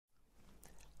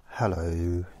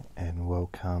Hello and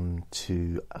welcome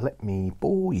to Let Me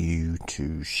Bore You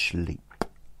to Sleep.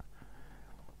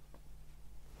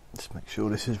 Let's make sure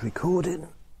this is recording.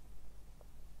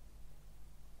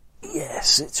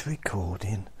 Yes, it's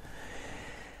recording.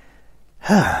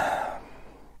 My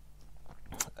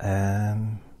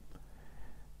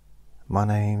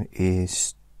name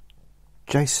is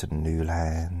Jason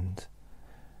Newland.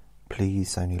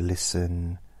 Please only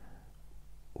listen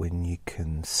when you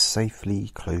can safely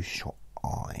close your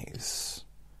eyes.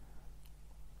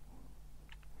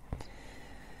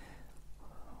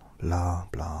 Blah,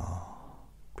 blah,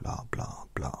 blah, blah,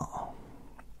 blah.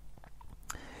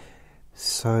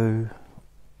 So,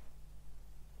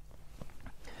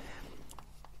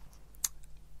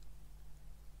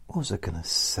 what was I going to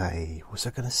say? Was I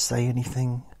going to say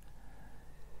anything?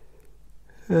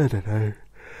 I don't know.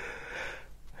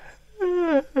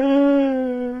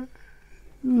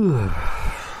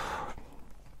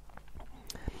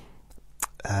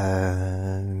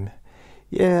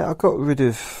 Yeah, I got rid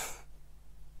of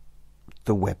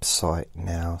the website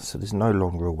now, so there's no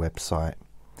longer a website.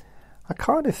 I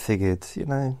kind of figured,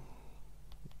 I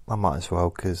might as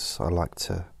well, because I like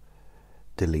to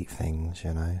delete things,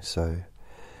 so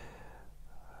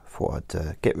I thought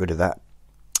I'd get rid of that.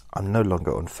 I'm no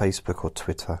longer on Facebook or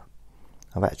Twitter.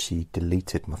 I've actually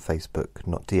deleted my Facebook,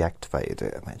 not deactivated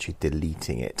it. I'm actually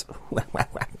deleting it.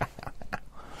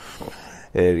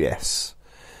 Yes.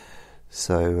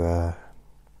 So,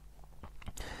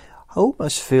 I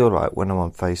almost feel like when I'm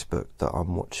on Facebook that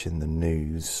I'm watching the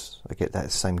news. I get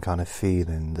that same kind of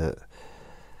feeling that,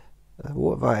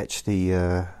 what have I actually,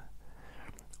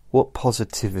 what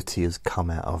positivity has come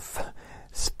out of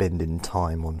spending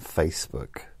time on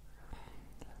Facebook?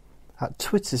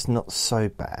 Twitter's not so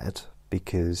bad,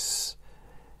 because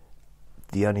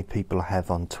the only people I have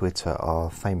on Twitter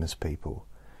are famous people.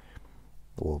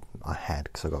 Or I had,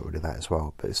 because I got rid of that as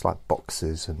well. But it's like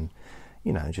boxers and,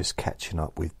 just catching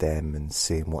up with them and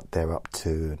seeing what they're up to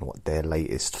and what their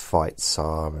latest fights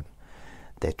are and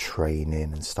their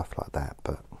training and stuff like that.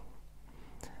 But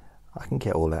I can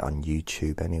get all that on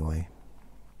YouTube anyway.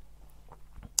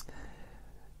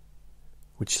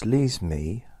 Which leaves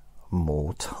me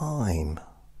more time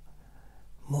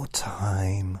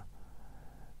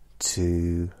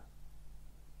to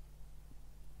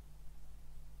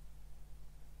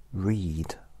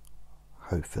read,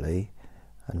 hopefully,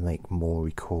 and make more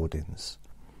recordings.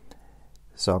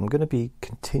 So I'm going to be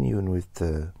continuing with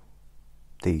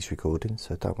these recordings,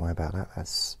 so don't worry about that.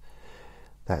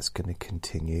 That's going to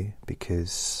continue,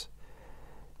 because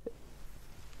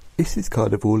this is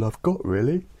kind of all I've got,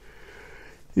 really.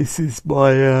 This is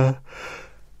my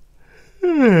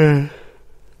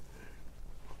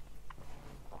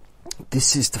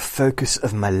this is the focus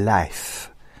of my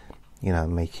life,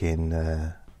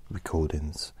 making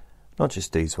recordings. Not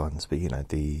just these ones, but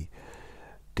the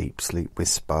Deep Sleep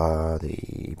Whisper,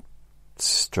 the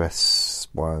stress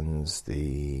ones,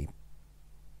 the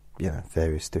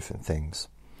various different things.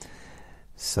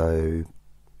 So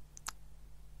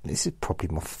this is probably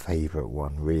my favourite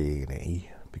one,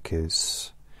 really,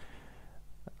 because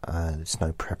there's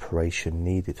no preparation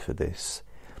needed for this.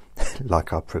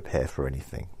 Like I prepare for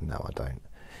anything. No, I don't.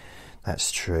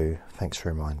 That's true. Thanks for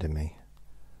reminding me.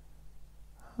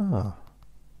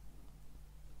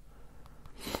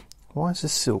 Why is the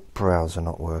Silk browser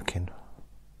not working?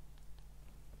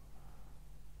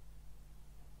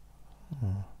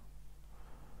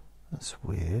 That's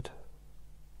weird.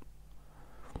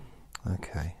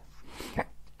 Okay.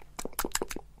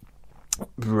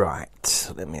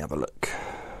 Right, let me have a look.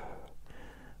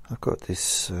 I've got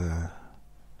this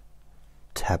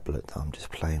tablet that I'm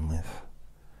just playing with.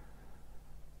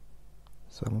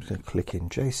 So I'm just going to click in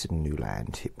Jason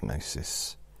Newland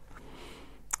Hypnosis.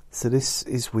 So this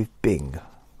is with Bing.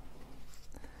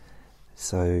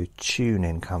 So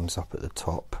TuneIn comes up at the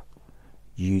top,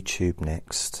 YouTube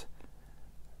next,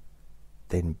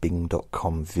 then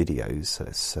Bing.com videos. So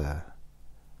it's,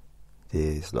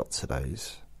 there's lots of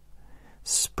those.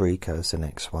 Spreaker's the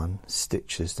next one,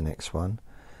 Stitcher's the next one,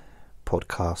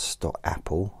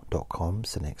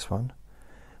 podcast.apple.com's the next one,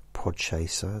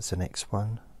 Podchaser's the next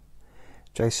one,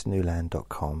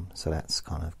 jasonnewland.com, so that's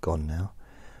kind of gone now,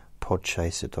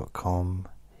 podchaser.com,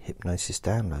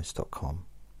 hypnosisdownloads.com,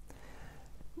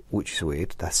 which is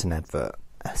weird. That's an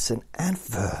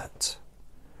advert.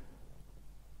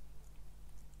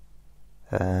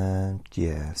 And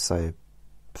yeah, so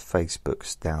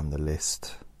Facebook's down the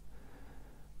list.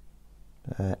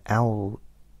 Owltail.com.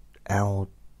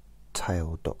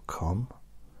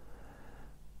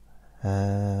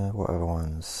 What other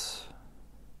ones?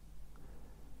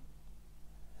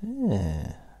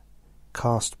 Yeah.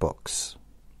 Castbox.fm,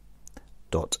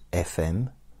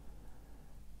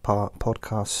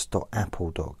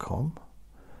 podcasts.apple.com.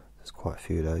 There's quite a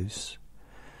few of those.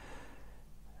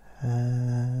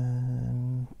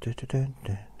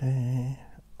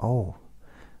 Oh,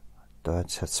 I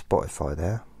just had Spotify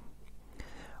there.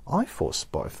 I thought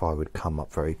Spotify would come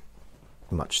up very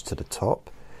much to the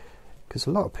top, because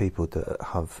a lot of people that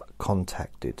have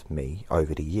contacted me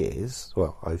over the years,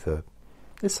 well,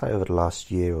 let's say over the last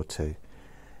year or two,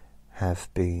 have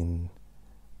been,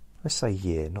 let's say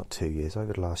year, not 2 years,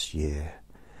 over the last year,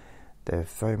 they've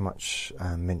very much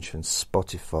mentioned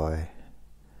Spotify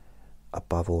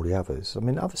above all the others. I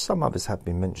mean, some others have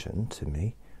been mentioned to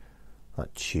me,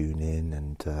 like TuneIn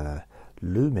and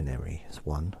Luminary is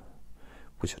one,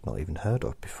 which I'd not even heard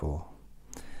of before.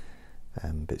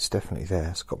 But it's definitely there.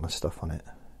 It's got my stuff on it.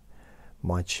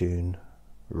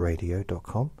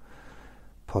 mytuneradio.com,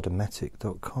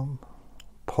 podomatic.com,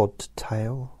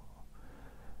 podtail,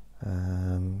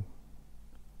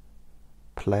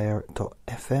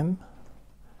 player.fm,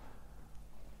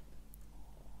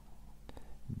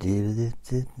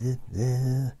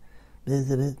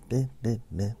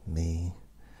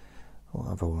 what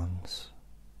other ones?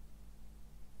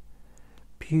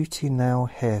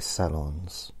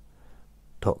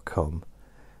 BeautyNowHairSalons.com.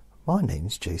 My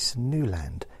name's Jason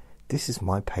Newland. This is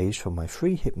my page for my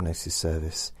free hypnosis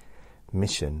service.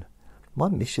 Mission. My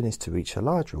mission is to reach a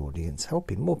larger audience,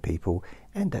 helping more people,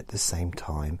 and at the same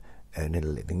time earning a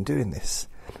living doing this.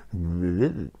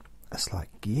 That's like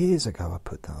years ago I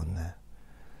put that on there.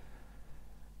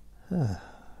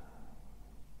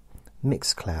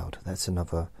 Mixcloud, that's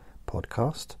another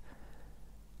podcast.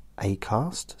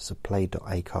 Acast, so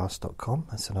play.acast.com,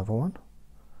 that's another one.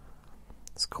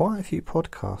 There's quite a few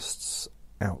podcasts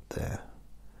out there.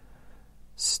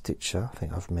 Stitcher, I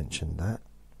think I've mentioned that.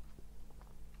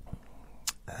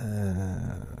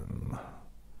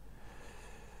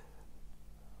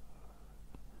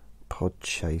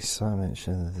 Podchaser, I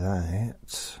mentioned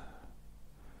that.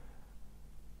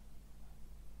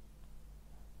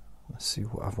 Let's see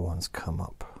what other ones come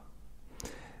up.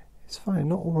 It's funny,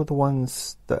 not all of the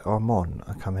ones that I'm on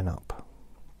are coming up.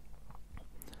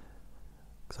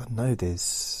 Because I know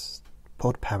there's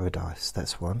Pod Paradise,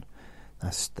 that's one.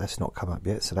 That's not come up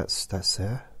yet, so that's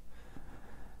there.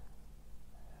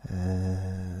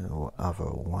 What other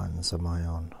ones am I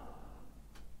on?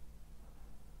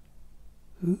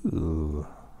 Ooh.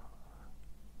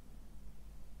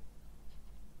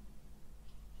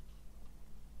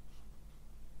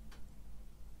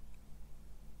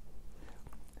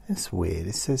 It's weird.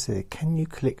 It says here, can you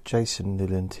click Jason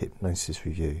Newland Hypnosis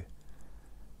Review?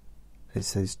 It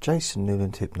says, Jason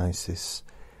Newland Hypnosis.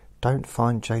 Don't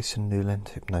find Jason Newland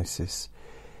Hypnosis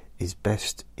is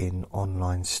best in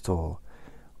online store.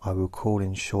 I will call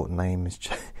in short names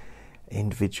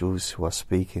individuals who are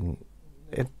speaking.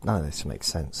 None of this makes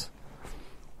sense.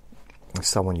 There's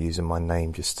someone using my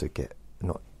name just to get,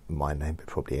 not my name, but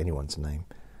probably anyone's name.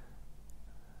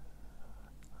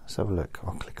 Let's have a look.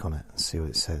 I'll click on it and see what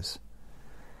it says.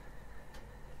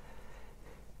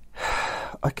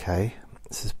 Okay,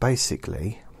 this is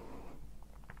basically,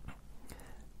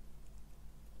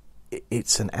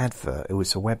 it's an advert. It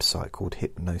was a website called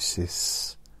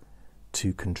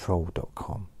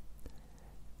hypnosis2control.com,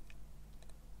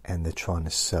 and they're trying to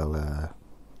sell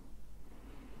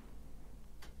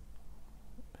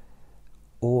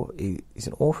he's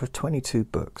an author of 22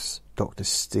 books, Dr.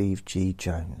 Steve G.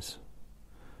 Jones.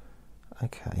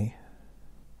 Okay.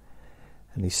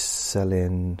 And he's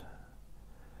selling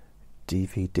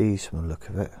DVDs from the look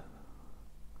of it.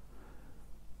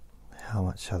 How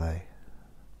much are they?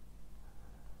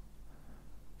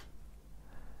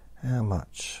 How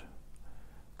much?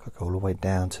 Got to go all the way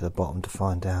down to the bottom to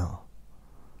find out.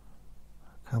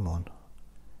 Come on.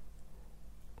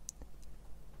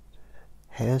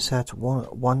 Here's had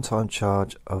one-time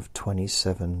charge of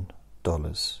 $27.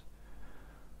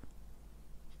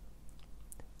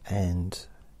 And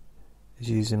is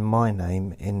using my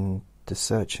name in the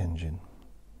search engine.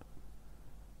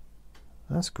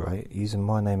 That's great, using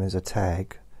my name as a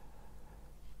tag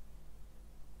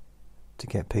to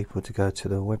get people to go to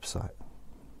the website,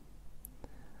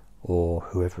 or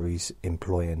whoever he's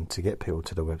employing to get people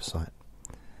to the website.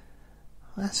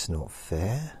 That's not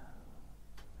fair.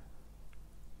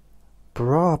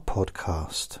 Bra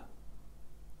Podcast,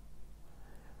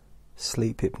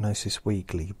 Sleep Hypnosis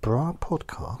Weekly, Bra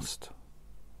Podcast.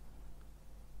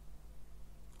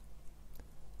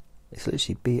 It's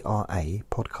literally BRA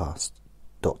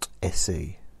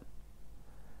podcast.se.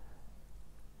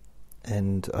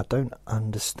 And I don't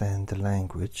understand the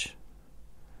language.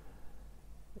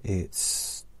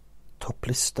 It's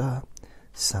Toplista,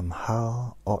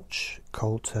 Samhar, Och,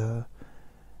 Kultur,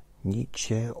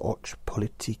 Nietzsche, Och,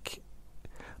 Politik.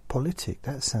 Politik,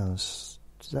 that sounds...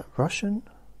 Is that Russian?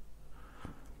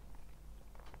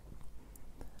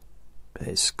 But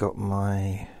it's got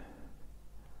my...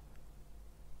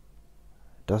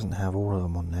 Doesn't have all of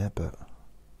them on there, but...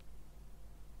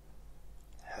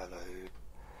 Hello.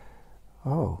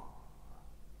 Oh.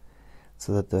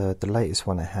 So the latest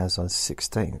one it has on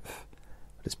 16th,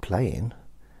 but it's playing,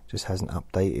 just hasn't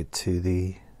updated to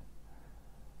the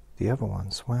other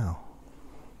ones. Wow.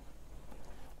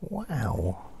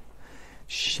 Wow.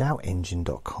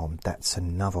 ShoutEngine.com, that's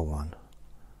another one.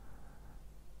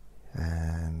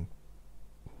 And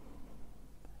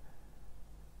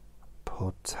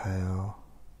Podtail.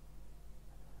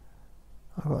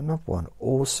 I've got another one.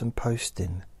 Awesome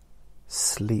posting.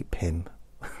 Sleep Him.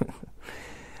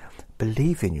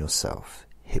 Believe in Yourself.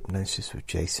 Hypnosis with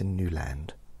Jason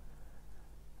Newland.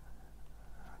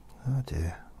 Oh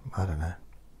dear. I don't know.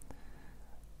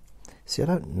 See, I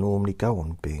don't normally go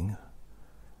on Bing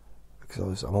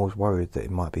because I'm always worried that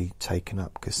it might be taken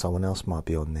up because someone else might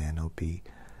be on there and it'll be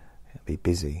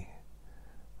busy.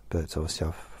 But obviously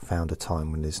I've found a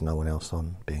time when there's no one else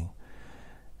on Bing.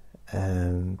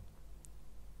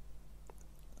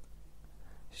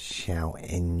 Shout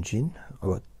Engine. I've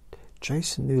got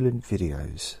Jason Newland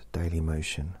videos, Daily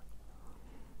Motion.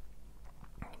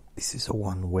 This is the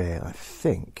one where I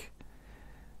think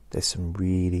there's some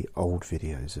really old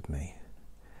videos of me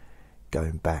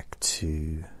going back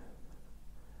to,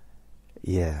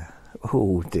 yeah,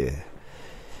 oh dear.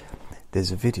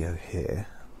 There's a video here.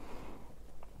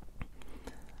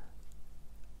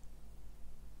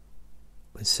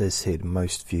 It says here the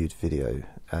most viewed video,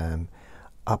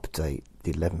 update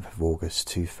the 11th of August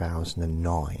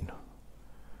 2009.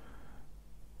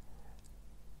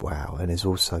 Wow, and there's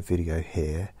also a video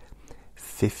here,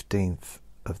 15th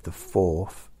of the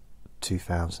 4th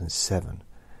 2007.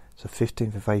 So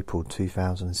 15th of April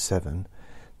 2007,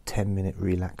 10-minute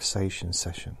relaxation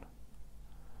session.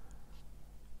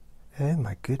 Oh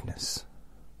my goodness.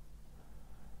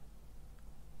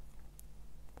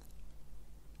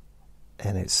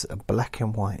 And it's a black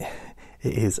and white.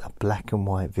 It is a black and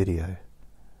white video.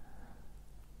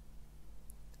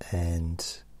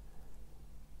 And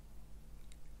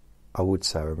I would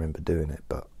say I remember doing it,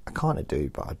 but I kind of do,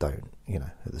 but I don't,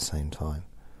 at the same time.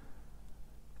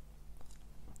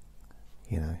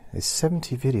 There's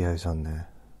 70 videos on there.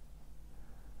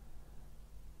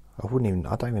 I don't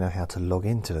even know how to log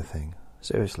into the thing.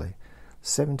 Seriously.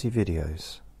 70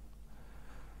 videos.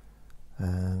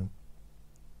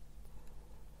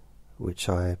 Which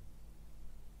I've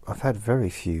had very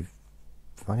few,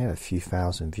 I've only had a few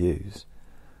thousand views,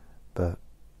 but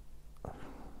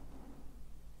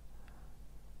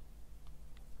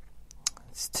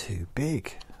it's too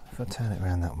big. If I turn it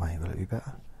around that way, will it be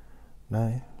better?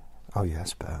 No? Oh yeah,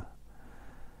 it's better.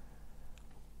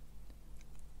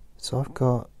 So I've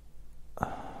got...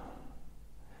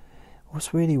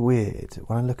 What's really weird,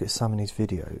 when I look at some of these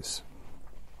videos,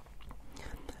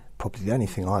 probably the only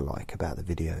thing I like about the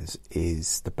videos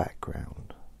is the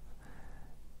background,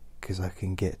 because I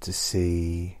can get to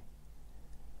see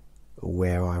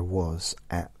where I was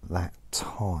at that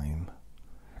time,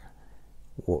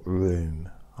 what room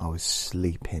I was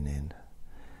sleeping in.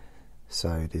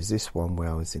 So there's this one where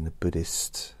I was in the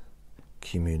Buddhist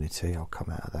community. I'll come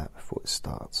out of that before it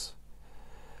starts.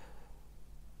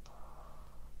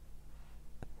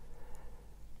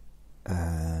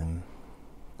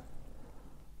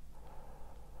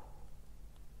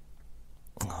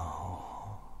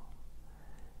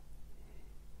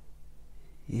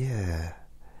 Yeah,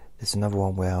 there's another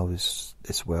one where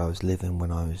it's where I was living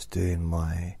when I was doing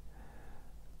my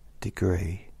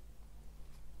degree,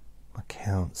 my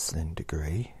counselling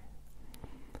degree.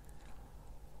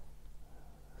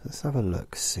 Let's have a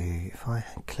look, see if I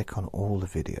click on all the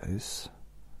videos,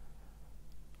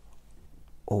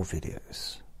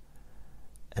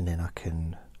 and then I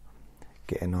can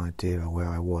get an idea of where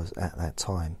I was at that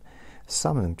time.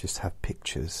 Some of them just have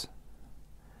pictures,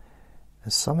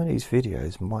 and some of these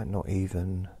videos might not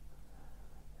even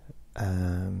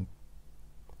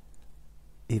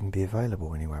be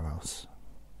available anywhere else.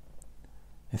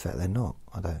 In fact, they're not,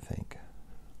 I don't think.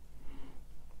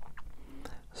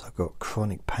 So I've got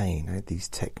chronic pain. I had these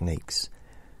techniques.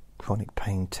 Chronic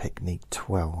pain technique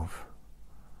 12.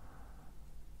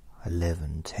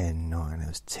 11, 10, 9. It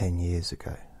was 10 years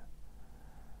ago.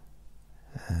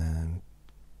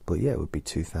 But yeah, it would be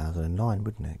 2009,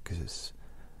 wouldn't it? Because it's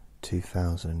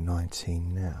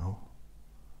 2019 now.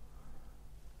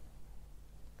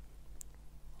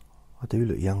 I do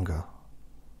look younger.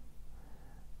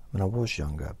 I mean, I was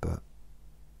younger, but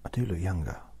I do look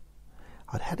younger.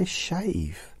 I'd had a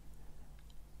shave.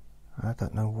 I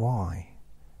don't know why.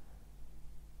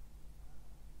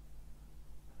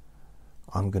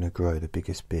 I'm going to grow the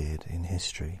biggest beard in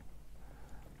history.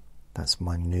 That's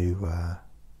my new.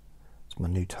 It's my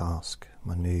new task.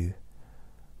 My new.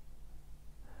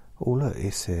 Oh look,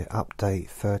 it's here. Update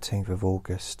 13th of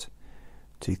August,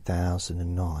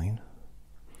 2009.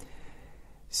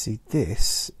 See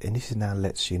this, and this now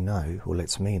lets you know, or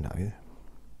lets me know,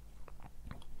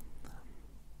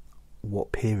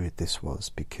 what period this was,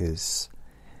 because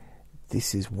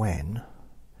this is when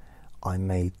I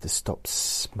made the stop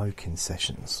smoking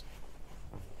sessions.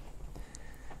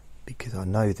 Because I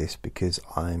know this because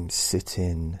I'm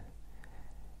sitting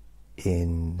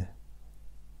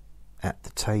at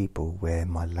the table where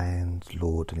my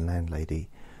landlord and landlady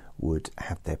would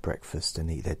have their breakfast and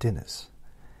eat their dinners.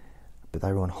 But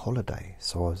they were on holiday,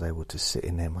 so I was able to sit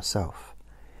in there myself.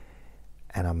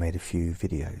 And I made a few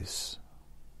videos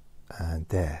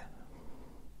there.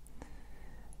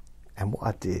 And what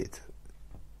I did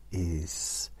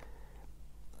is,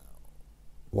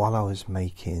 while I was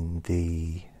making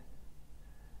the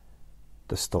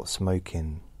stop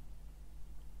smoking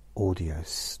audio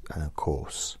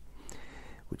course,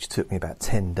 which took me about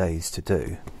 10 days to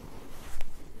do.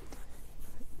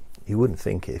 You wouldn't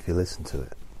think it if you listened to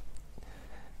it,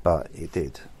 but it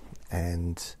did.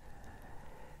 And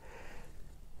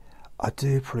I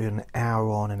do probably an hour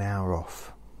on, an hour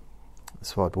off.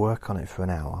 So I'd work on it for an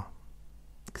hour,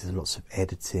 because there's lots of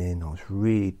editing. I was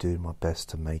really doing my best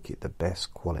to make it the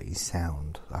best quality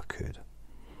sound I could.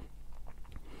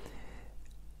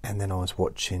 And then I was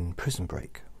watching Prison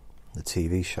Break, the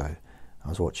TV show. I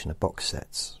was watching the box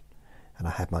sets, and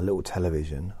I had my little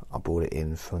television. I brought it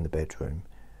in from the bedroom,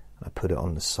 and I put it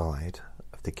on the side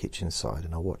of the kitchen side,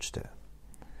 and I watched it.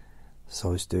 So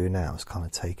I was doing that. I was kind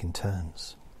of taking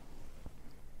turns.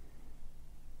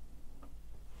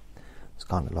 It's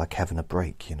kind of like having a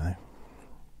break, you know.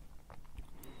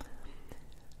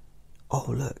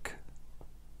 Oh look,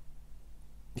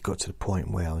 it got to the point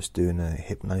where I was doing a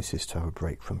hypnosis to have a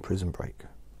break from Prison Break.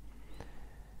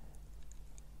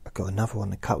 I've got another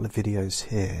one, a couple of videos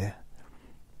here,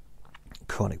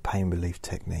 chronic pain relief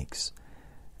techniques,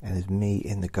 and there's me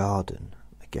in the garden,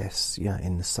 I guess,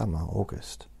 in the summer,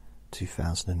 August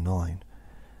 2009,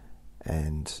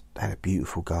 and I had a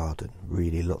beautiful garden,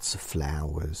 really lots of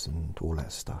flowers and all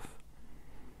that stuff.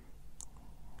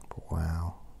 But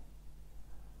wow.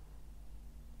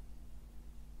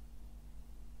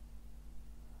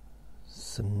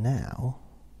 So now,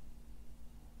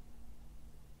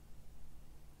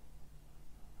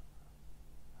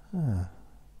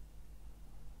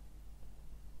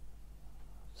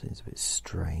 seems a bit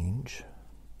strange.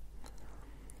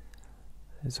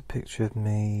 There's a picture of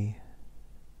me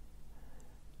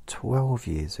 12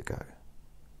 years ago,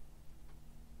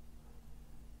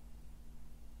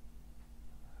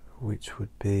 which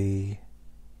would be,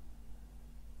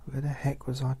 where the heck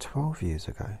was I 12 years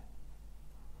ago?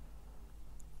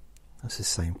 That's the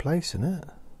same place, isn't it?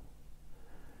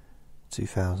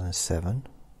 2007.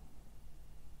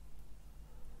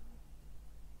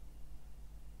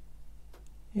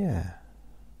 Yeah.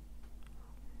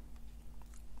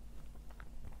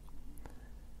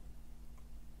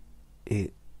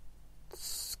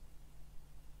 It's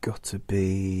got to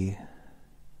be,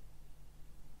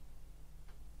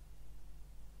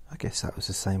 I guess that was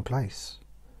the same place,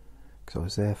 because I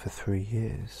was there for 3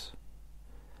 years.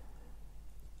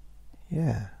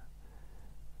 Yeah.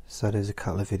 So there's a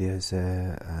couple of videos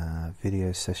there.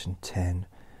 Video session 10,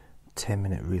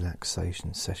 10-minute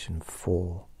relaxation session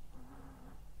 4.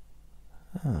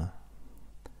 And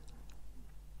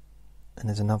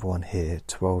there's another one here,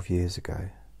 12 years ago.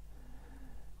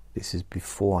 This is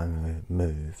before I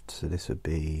moved, so this would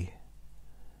be,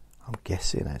 I'm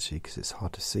guessing actually, because it's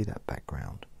hard to see that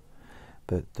background.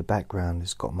 But the background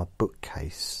has got my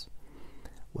bookcase.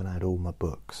 When I had all my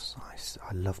books, I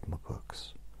loved my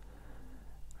books.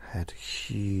 I had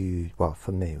huge, well,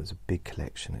 for me it was a big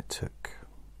collection. It took,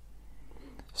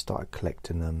 started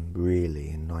collecting them really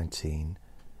in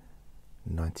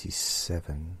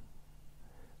 1997,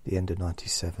 the end of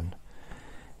 97,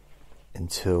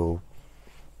 until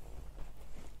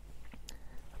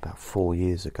about 4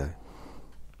 years ago,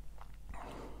 a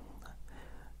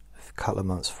couple of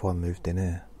months before I moved in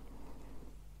here.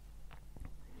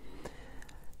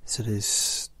 So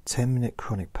there's 10-minute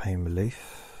chronic pain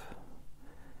relief,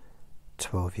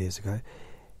 12 years ago.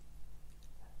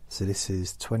 So this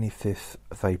is 25th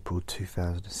of April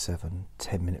 2007,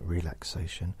 10-minute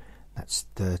relaxation. That's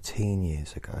 13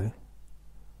 years ago.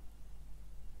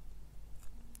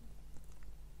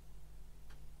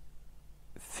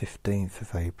 15th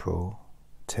of April,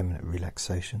 10-minute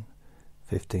relaxation.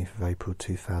 15th of April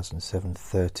 2007,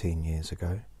 13 years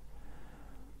ago.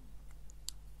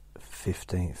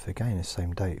 15th, again the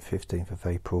same date, 15th of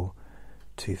April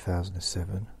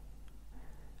 2007,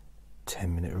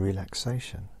 10-minute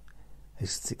relaxation.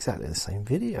 It's exactly the same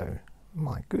video.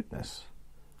 My goodness.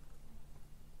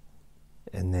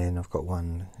 And then I've got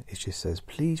one, it just says,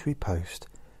 please repost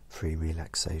free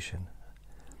relaxation.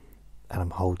 And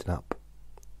I'm holding up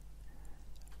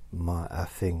a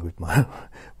thing with my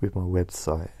with my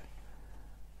website,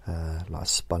 like a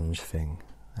sponge thing.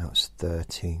 That was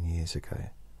 13 years ago.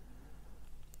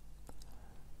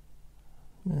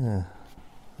 Yeah,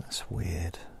 that's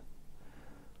weird.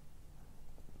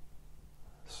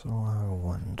 So I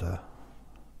wonder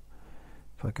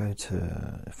if I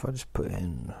just put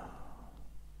in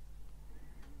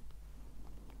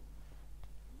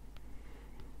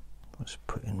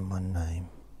my name.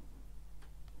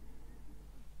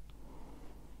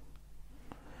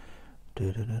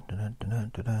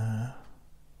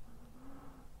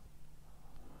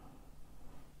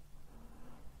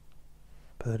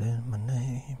 Put in my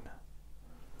name.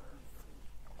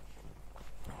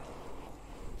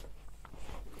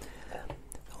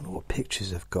 I wonder what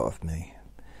pictures I've got of me.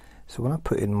 So when I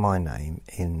put in my name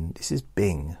in, this is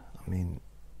Bing. I mean,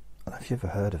 I don't know if you've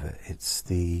ever heard of it. It's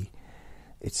the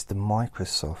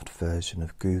Microsoft version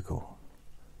of Google.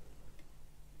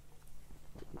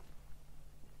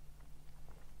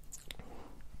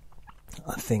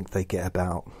 I think they get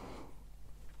about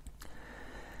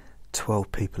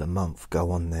 12 people a month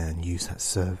go on there and use that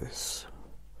service.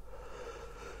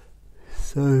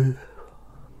 So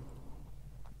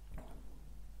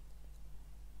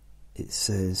it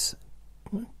says,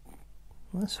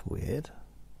 that's weird.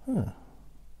 Huh.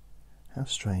 How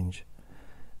strange.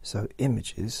 So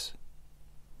images.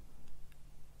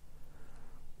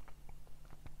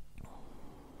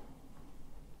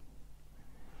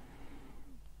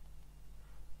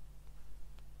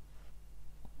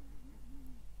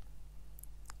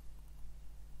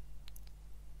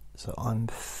 So I'm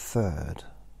third.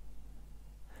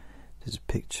 There's a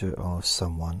picture of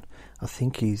someone. I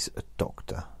think he's a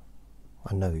doctor.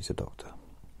 I know he's a doctor.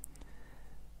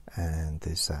 And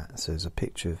there's that. So there's a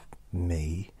picture of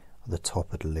me at the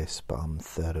top of the list, but I'm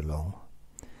third along.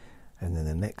 And then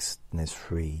the next, and there's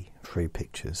three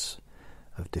pictures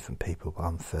of different people, but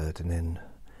I'm third. And then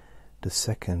the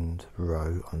second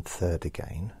row, I'm third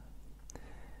again.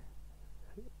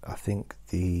 I think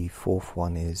the fourth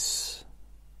one is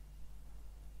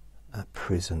a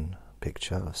prison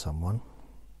picture of someone.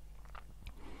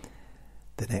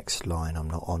 The next line I'm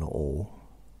not on at all.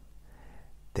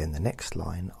 Then the next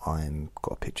line I'm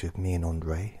got a picture of me and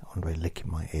Andre licking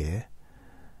my ear.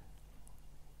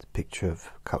 A picture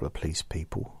of a couple of police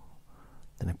people.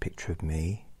 Then a picture of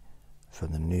me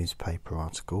from the newspaper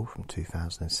article from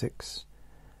 2006.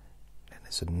 And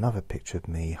there's another picture of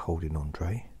me holding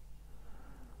Andre.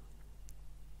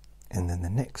 And then the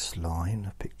next line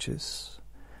of pictures,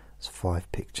 there's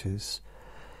 5 pictures.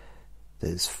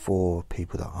 There's 4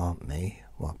 people that aren't me,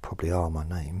 well, probably are my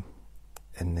name.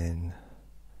 And then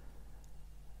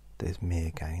there's me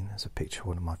again. There's a picture of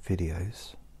one of my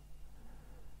videos.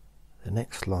 The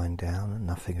next line down,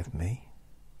 nothing of me.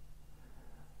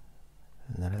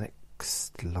 And the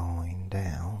next line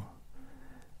down,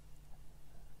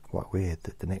 quite weird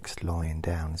that the next line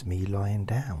down is me lying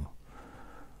down,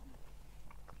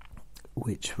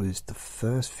 which was the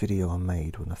first video I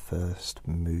made when I first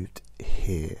moved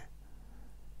here.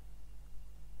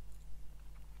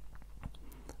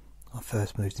 I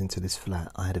first moved into this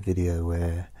flat. I had a video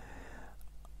where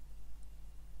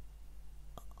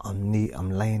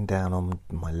I'm laying down on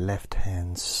my left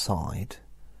hand side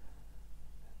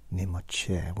near my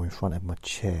chair, we're in front of my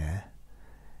chair,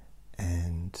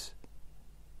 and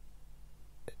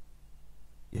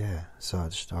yeah, so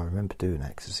I remember doing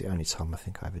that because it's the only time I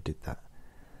think I ever did that.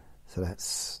 So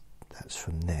that's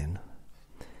from then.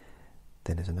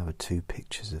 Then there's another 2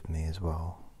 pictures of me as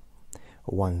well.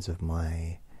 One's of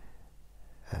my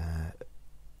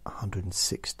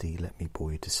 160 Let Me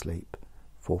Bore You to Sleep,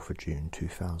 4th of June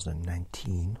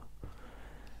 2019.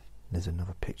 There's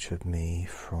another picture of me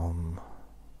from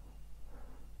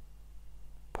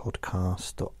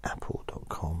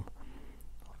podcast.apple.com,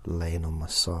 laying on my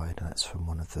side, and that's from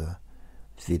one of the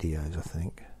videos, I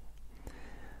think.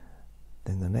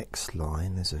 Then the next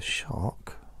line, there's a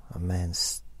shark, a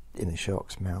man's in a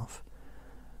shark's mouth.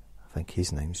 I think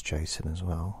his name's Jason as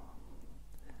well.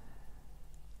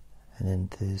 And then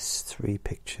there's 3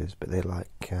 pictures, but they're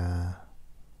like they're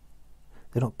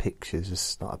not pictures.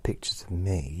 It's not pictures of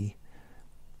me,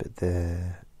 but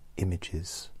they're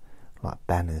images, like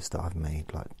banners that I've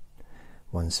made. Like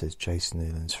one says Jason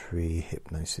Newland's free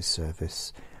hypnosis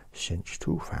service since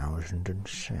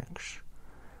 2006.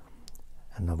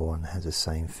 Another one has the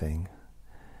same thing,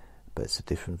 but it's a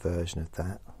different version of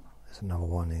that. There's another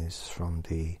one is from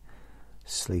the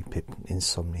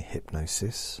insomnia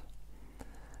hypnosis.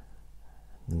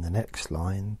 And the next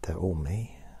line, they're all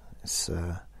me. It's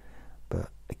but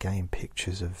again,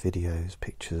 pictures of videos,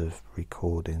 pictures of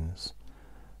recordings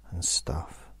and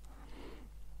stuff.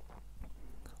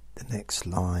 The next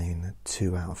line,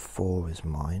 2 out of 4 is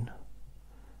mine,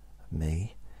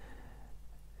 me.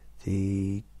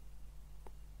 There's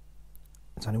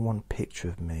only one picture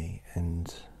of me,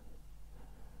 and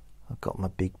I've got my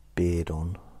big beard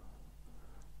on.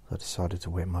 I decided to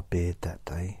wear my beard that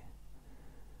day.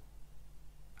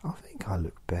 I think I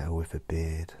look better with a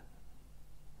beard.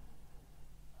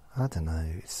 I don't know,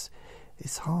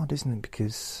 it's hard, isn't it?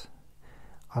 Because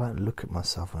I don't look at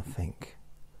myself and think,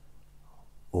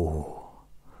 ooh,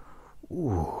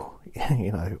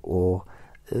 you know, or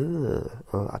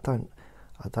I don't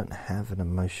have an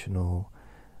emotional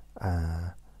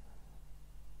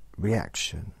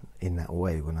reaction in that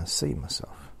way when I see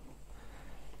myself.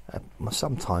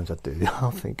 Sometimes I do. I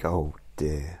think, oh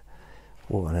dear,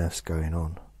 what on earth's going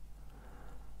on?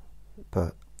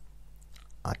 But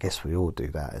I guess we all do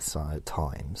that at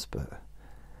times. But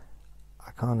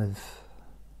I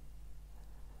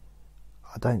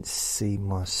don't see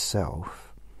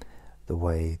myself the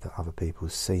way that other people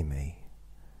see me,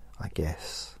 I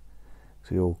guess.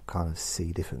 So we all kind of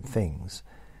see different things,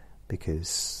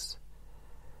 because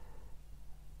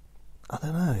I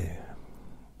don't know,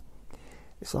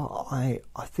 it's like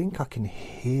I think I can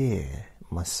hear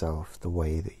myself the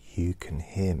way that you can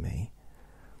hear me,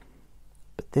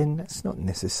 but then that's not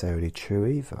necessarily true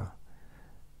either,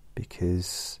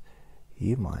 because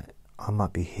I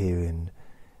might be hearing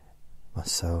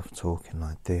myself talking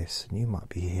like this, and you might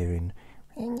be hearing,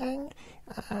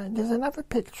 there's another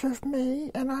picture of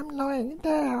me and I'm lying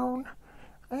down,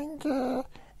 and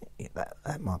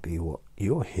that might be what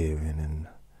you're hearing, and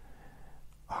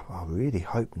I really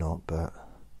hope not, but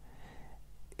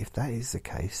if that is the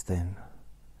case, then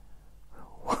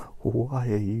why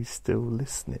are you still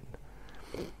listening?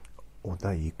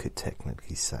 Although you could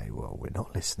technically say, well, we're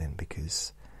not listening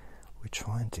because we're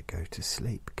trying to go to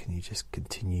sleep. Can you just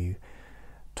continue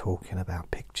talking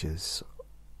about pictures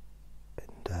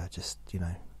and just, you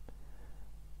know,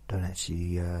 don't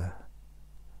actually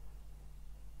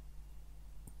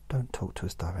don't talk to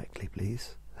us directly,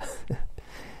 please.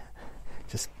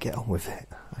 Just get on with it.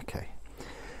 Okay.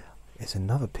 There's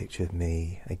another picture of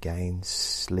me again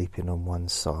sleeping on one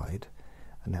side,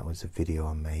 and that was a video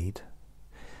I made.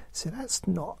 So that's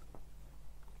not,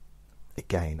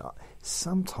 again,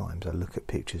 sometimes I look at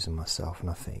pictures of myself and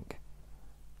I think,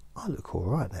 I look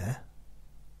alright there.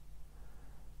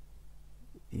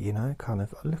 You know, kind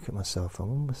of, I look at myself,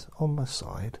 I'm on my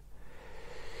side.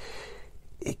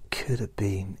 It could have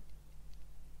been,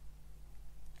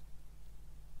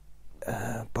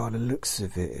 by the looks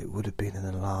of it, it would have been in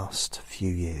the last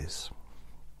few years.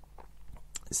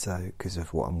 So, because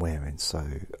of what I'm wearing, so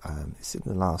it's in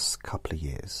the last couple of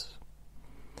years.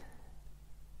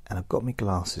 And I've got my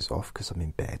glasses off because I'm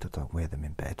in bed. I don't wear them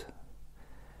in bed.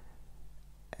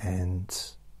 And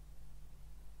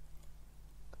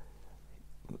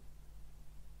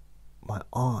my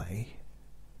eye,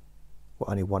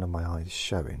 well, only one of my eyes is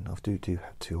showing. I do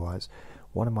have two eyes.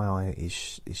 One of my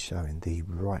eyes is showing, the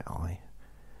right eye.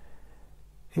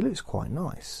 It looks quite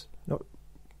nice.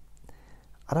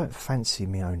 I don't fancy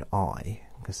my own eye,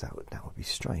 because that would be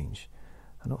strange.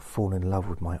 I'm not falling in love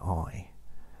with my eye.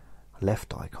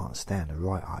 Left eye can't stand, the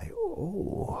right eye,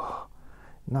 oh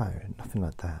no, nothing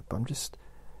like that. But I've just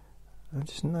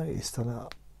noticed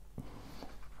that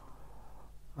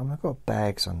I've got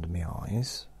bags under my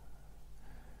eyes,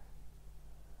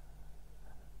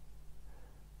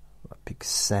 like big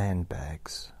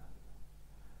sandbags,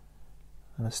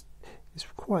 and it's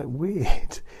quite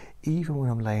weird. Even when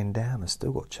I'm laying down, I've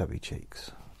still got chubby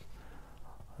cheeks.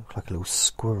 I look like a little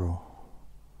squirrel.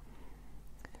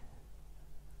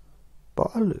 But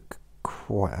I look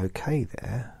quite okay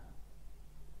there.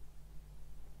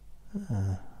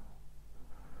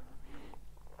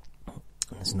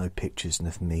 There's no pictures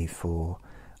of me for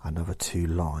another 2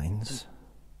 lines.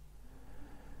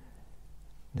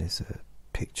 There's a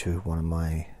picture of one of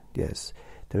my... Yes,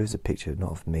 there is a picture, not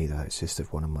of me though, it's just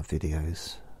of one of my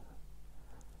videos.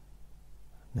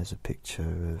 There's a picture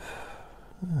of...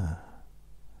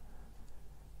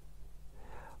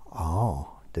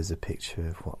 there's a picture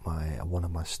of one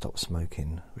of my stop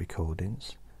smoking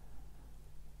recordings.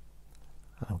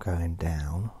 I'm going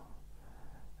down,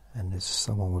 and there's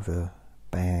someone with a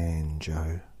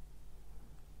banjo,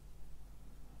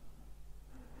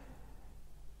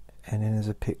 and then there's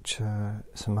a picture,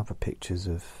 some other pictures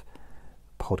of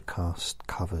podcast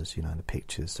covers, you know, the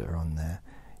pictures that are on there,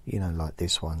 you know, like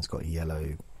this one's got a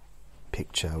yellow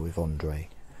picture with Andre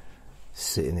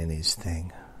sitting in his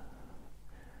thing.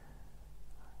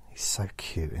 He's so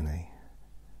cute, isn't he?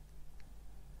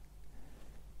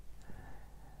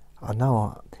 I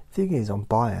know, the thing is, I'm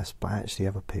biased, but actually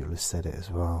other people have said it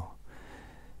as well.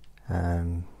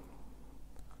 It's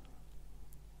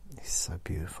so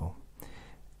beautiful.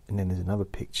 And then there's another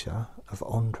picture of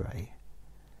Andre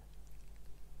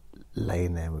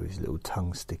laying there with his little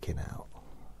tongue sticking out.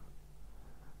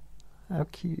 How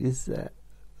cute is that?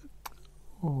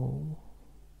 Oh,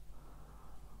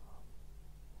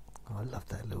 I love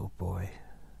that little boy.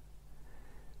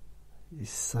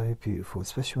 He's so beautiful,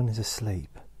 especially when he's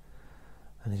asleep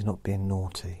and he's not being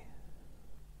naughty.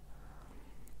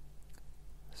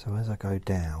 So as I go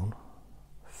down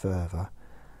further,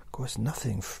 of course,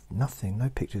 nothing, no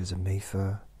pictures of me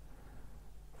for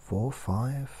 4 or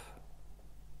 5.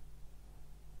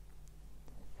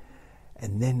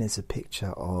 And then there's a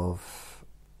picture of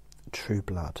True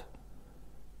Blood.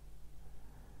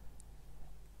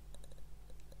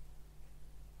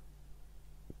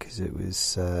 Because it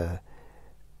was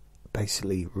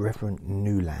basically Reverend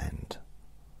Newland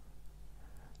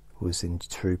was in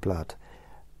True Blood.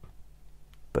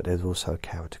 But there's also a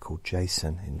character called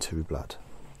Jason in True Blood.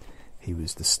 He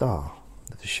was the star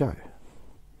of the show,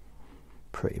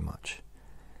 pretty much.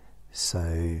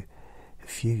 So a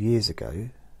few years ago,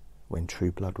 when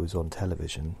True Blood was on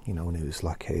television, you know, when it was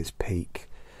like at its peak,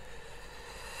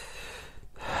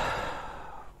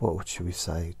 what should we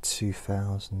say,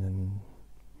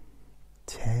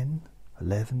 2010,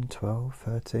 11, 12,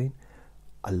 13?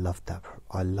 I loved that.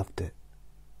 I loved it.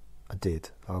 I did.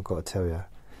 I've got to tell you,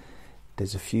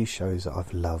 there's a few shows that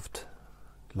I've loved,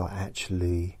 like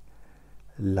actually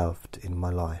loved in my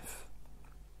life.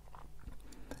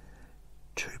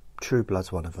 True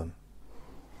Blood's one of them.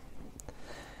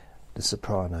 The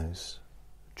Sopranos,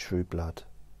 True Blood,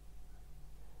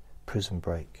 Prison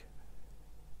Break,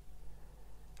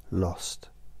 Lost.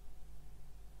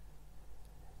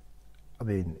 I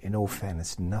mean, in all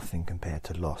fairness, nothing compared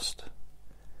to Lost.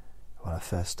 When I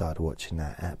first started watching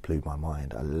that, it blew my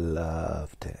mind. I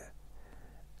loved it.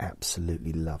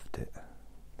 Absolutely loved it.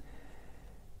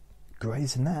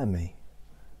 Grey's Anatomy,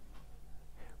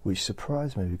 which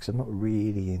surprised me because I'm not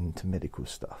really into medical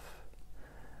stuff.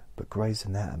 But Grey's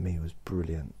Anatomy was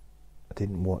brilliant.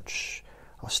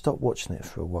 I stopped watching it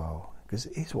for a while, because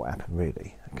here's what happened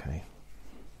really, okay?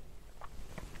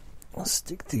 Let's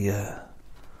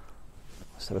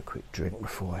have a quick drink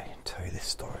before I tell you this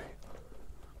story.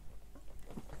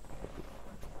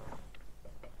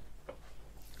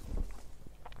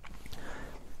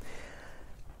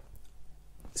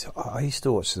 So I used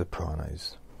to watch The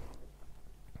Sopranos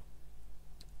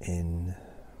in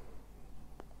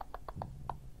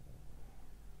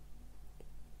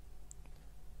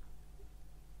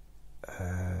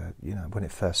you know, when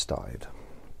it first started,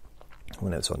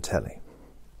 when it was on telly.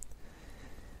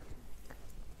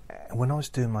 And when I was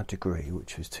doing my degree,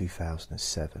 which was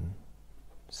 2007,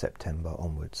 September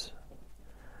onwards,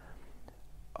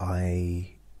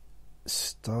 I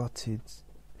started,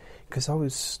 because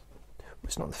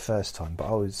it's not the first time, but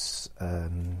I was,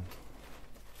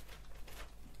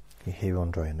 you hear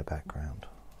Andre in the background,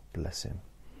 bless him.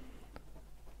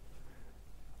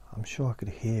 I'm sure I could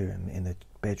hear him in the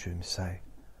bedroom say,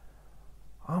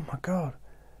 "Oh my God,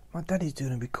 my daddy's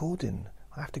doing a recording.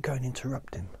 I have to go and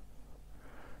interrupt him."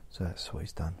 So that's what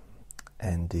he's done.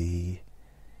 And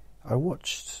I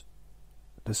watched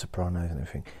The Sopranos and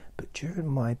everything, but during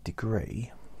my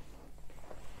degree,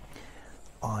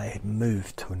 I had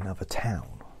moved to another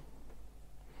town,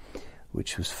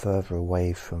 which was further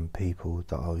away from people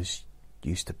that I was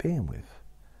used to being with.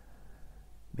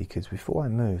 Because before I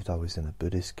moved, I was in a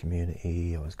Buddhist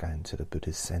community, I was going to the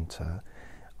Buddhist centre,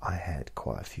 I had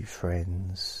quite a few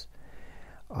friends,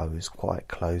 I was quite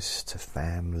close to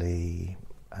family,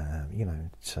 you know,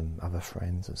 some other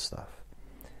friends and stuff.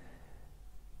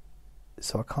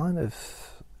 So I kind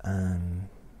of, I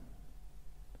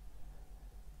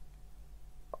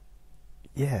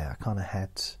kind of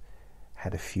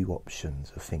had a few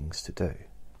options of things to do.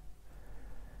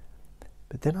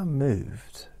 But then I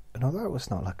moved, and although it was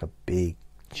not like a big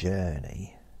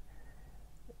journey,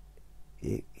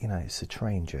 it's a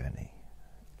train journey,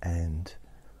 and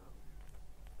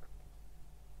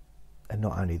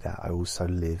not only that, I also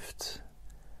lived,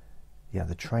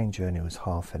 the train journey was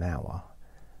half an hour,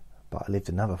 but I lived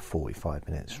another 45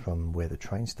 minutes from where the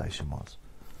train station was,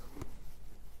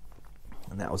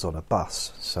 and that was on a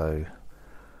bus, so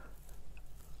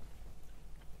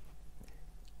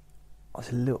I was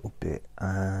a little bit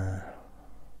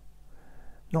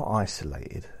not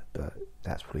isolated, but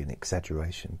that's probably an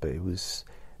exaggeration, but it was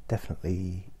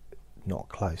definitely not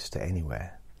close to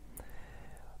anywhere.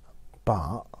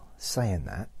 But saying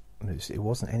that, it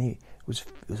was a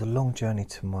long journey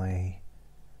to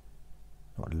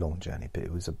not a long journey, but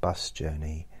it was a bus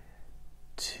journey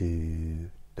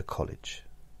to the college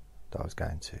that I was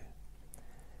going to.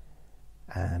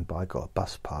 But I got a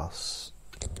bus pass,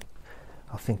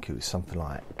 I think it was something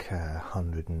like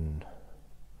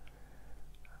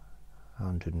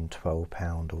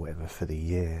 £112 or whatever for the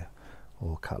year,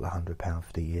 or a couple of £100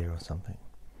 for the year or something.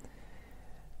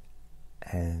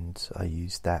 And I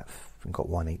used that and got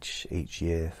one each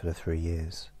year for the 3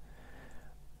 years.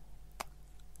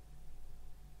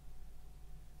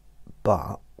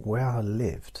 But where I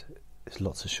lived, there's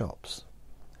lots of shops,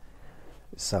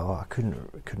 so I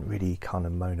couldn't really kind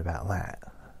of moan about that.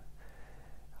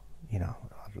 You know,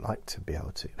 I'd like to be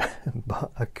able to,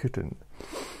 but I couldn't,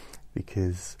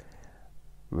 because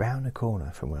round the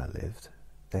corner from where I lived,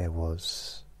 there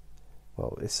was,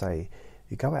 well, let's say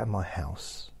you go out of my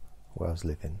house where I was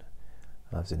living,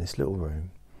 and I was in this little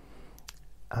room.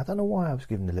 I don't know why I was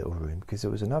given the little room, because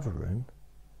there was another room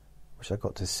which I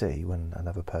got to see when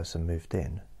another person moved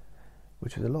in,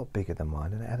 which was a lot bigger than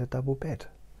mine, and it had a double bed.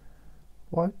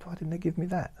 Why didn't they give me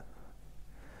that?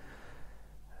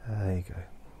 There you go.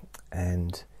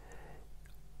 And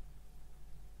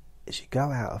as you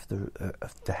go out of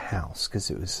the house,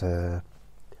 because it was a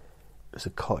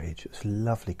cottage, it was a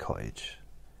lovely cottage,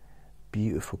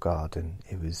 beautiful garden.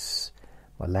 It was,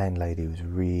 my landlady was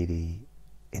really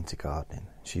into gardening.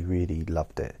 She really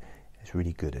loved it. She was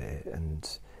really good at it,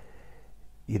 and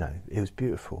you know, it was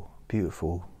beautiful. It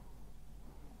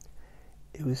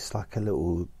was like a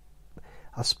little,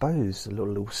 I suppose, a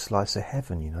little slice of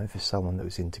heaven, you know, for someone that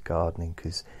was into gardening,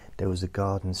 because there was a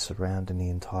garden surrounding the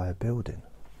entire building.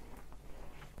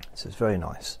 So it's very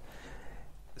nice.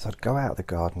 So I'd go out the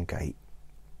garden gate.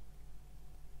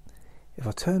 If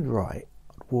I turned right,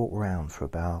 I'd walk round for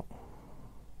about,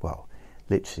 well,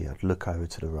 literally I'd look over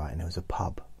to the right, and there was a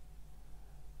pub.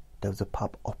 There was a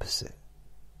pub opposite,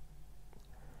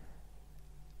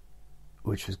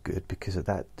 which was good, because of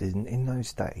that, in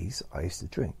those days I used to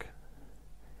drink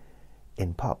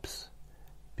in pubs,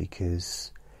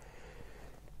 because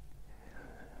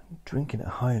drinking at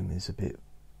home is a bit,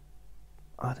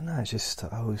 I don't know, it's just,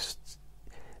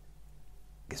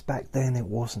 because back then it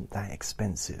wasn't that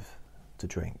expensive to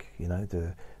drink, you know,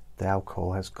 the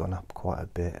alcohol has gone up quite a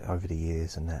bit over the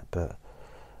years and that, but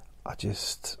I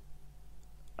didn't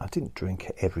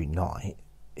drink every night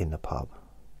in the pub.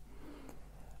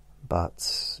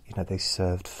 But, you know, they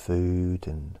served food,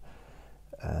 and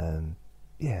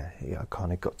yeah, I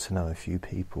kind of got to know a few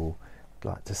people I'd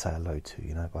like to say hello to,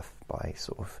 you know, by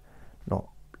sort of, not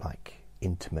like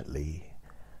intimately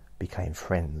became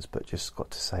friends, but just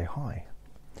got to say hi.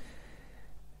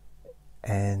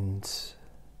 And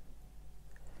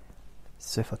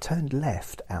so if I turned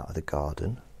left out of the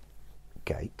garden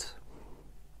gate,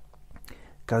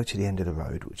 go to the end of the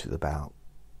road, which is about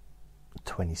a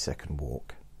 20-second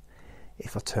walk.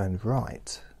 If I turned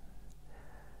right,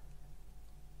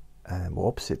 well,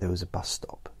 opposite there was a bus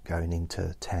stop going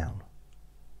into town.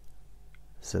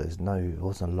 So it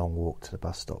wasn't a long walk to the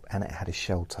bus stop, and it had a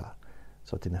shelter,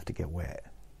 so I didn't have to get wet.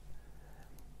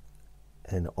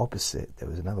 And then opposite there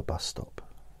was another bus stop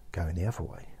going the other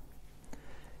way,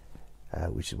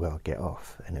 which is where I'd get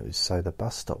off. And it was, so the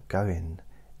bus stop going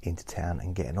into town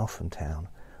and getting off from town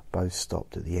both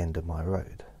stopped at the end of my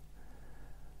road.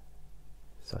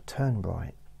 So I turn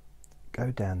right,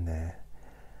 go down there,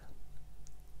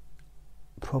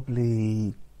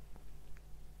 probably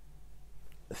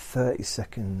 30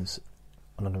 seconds,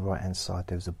 and on the right hand side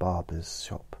there was a barber's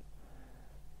shop,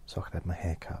 so I could have my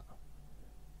hair cut.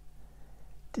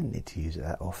 Didn't need to use it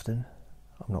that often,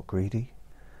 I'm not greedy.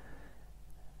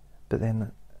 But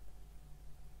then,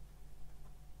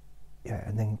 yeah,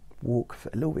 and then walk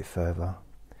a little bit further,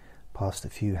 past a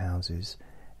few houses,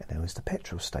 and there was the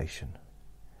petrol station,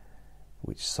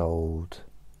 which sold,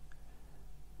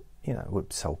 you know,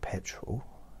 would sell petrol,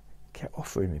 kept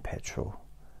offering me petrol.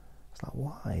 It's like,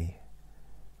 why?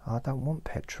 I don't want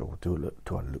petrol. Do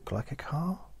I look like a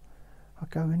car? I'd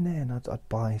go in there and I'd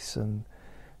buy some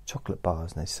chocolate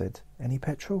bars, and they said, any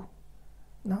petrol?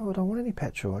 No, I don't want any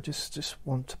petrol. I just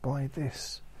want to buy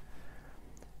this.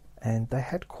 And they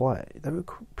were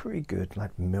pretty good,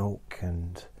 like milk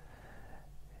and,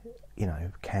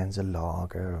 cans of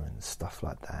lager and stuff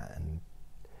like that, and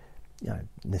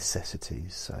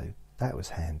necessities. So that was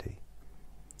handy.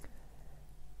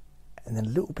 And then a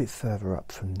little bit further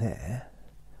up from there,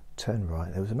 turn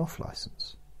right, there was an off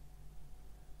license.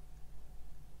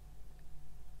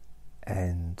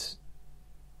 And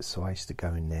so I used to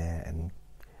go in there, and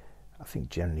I think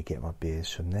generally get my beers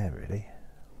from there, really.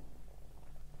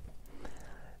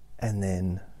 And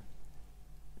then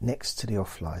next to the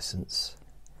off license,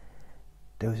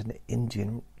 there was an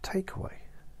Indian takeaway.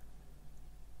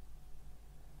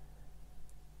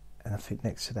 And I think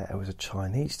next to that there was a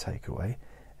Chinese takeaway,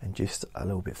 and just a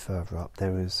little bit further up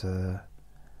there was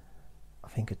I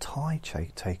think a Thai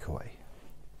takeaway.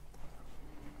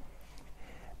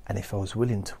 And if I was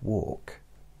willing to walk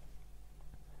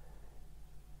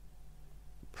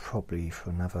probably for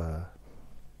another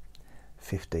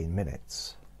 15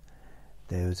 minutes,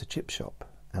 there was a chip shop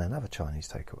and another Chinese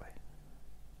takeaway.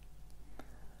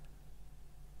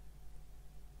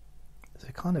 So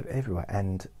kind of everywhere,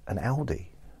 and an Aldi,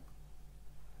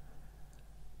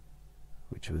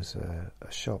 which was a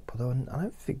shop. Although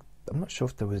I'm not sure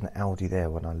if there was an Aldi there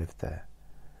when I lived there,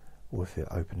 or if it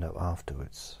opened up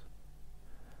afterwards.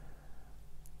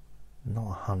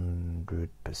 Not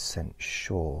 100%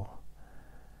 sure.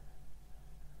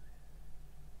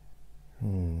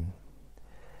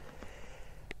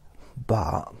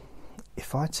 But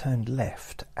if I turned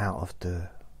left out of the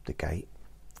gate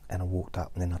and I walked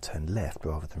up, and then I turned left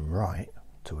rather than right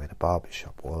to where the barber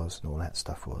shop was and all that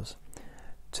stuff was,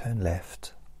 turned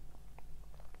left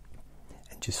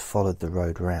and just followed the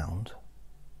road round,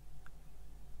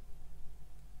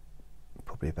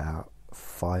 probably about a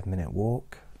 5-minute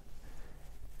walk,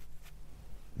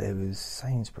 there was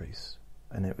Sainsbury's,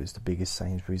 and it was the biggest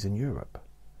Sainsbury's in Europe,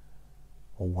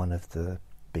 or one of the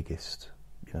biggest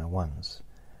ones.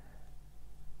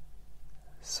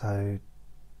 So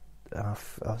I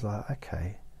was like,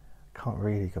 okay, can't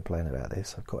really complain about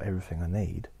this. I've got everything I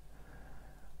need.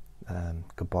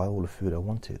 Could buy all the food I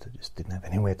wanted. I just didn't have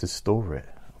anywhere to store it,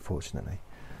 unfortunately.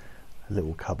 A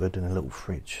little cupboard and a little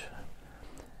fridge.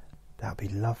 That'd be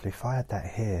lovely if I had that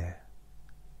here.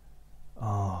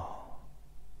 Oh,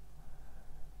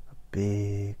 a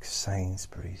big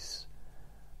Sainsbury's,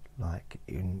 like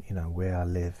in where I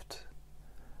lived.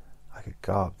 I could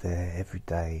go up there every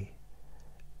day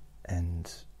and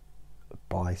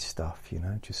buy stuff,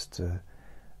 just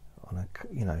on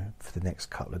for the next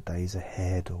couple of days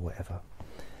ahead or whatever.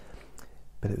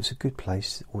 But it was a good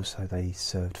place. Also, they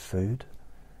served food.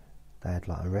 They had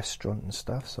like a restaurant and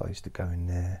stuff, so I used to go in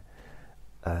there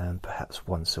perhaps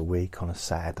once a week on a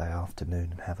Saturday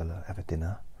afternoon and have a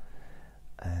dinner.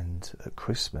 And at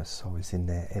Christmas I was in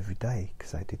there every day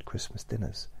because they did Christmas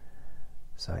dinners.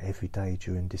 So every day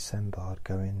during December I'd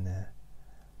go in there.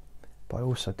 But I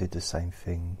also did the same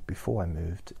thing before I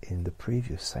moved in the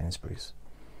previous Sainsbury's.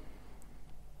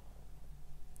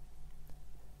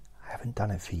 I haven't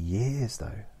done it for years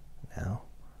though now.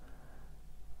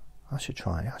 I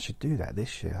should do that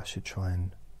this year. I should try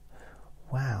and...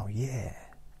 Wow, yeah.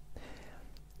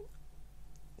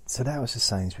 So that was the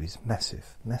Sainsbury's.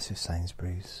 Massive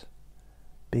Sainsbury's.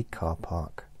 Big car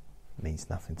park. Means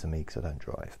nothing to me because I don't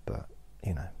drive, but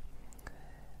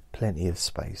plenty of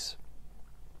space.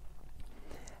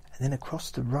 And then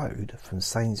across the road from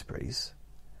Sainsbury's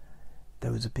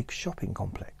there was a big shopping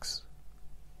complex,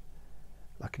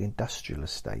 like an industrial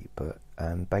estate, but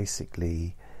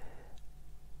basically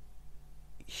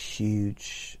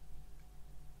huge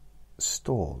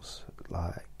stores,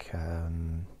 like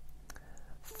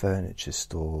furniture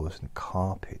stores and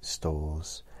carpet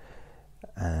stores,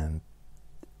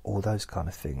 all those kind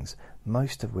of things,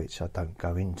 most of which I don't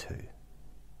go into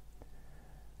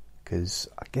because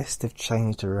I guess they've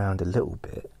changed around a little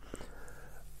bit,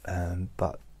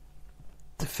 but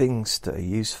the things that are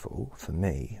useful for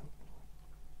me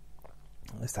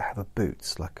is to have a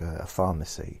Boots, like a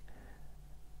pharmacy,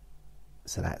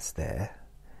 so that's there.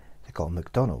 They've got a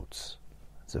McDonald's.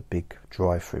 It's a big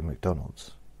drive-through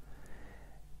McDonald's,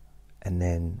 and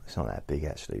then it's not that big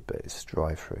actually, but it's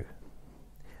drive-through.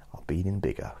 I've been in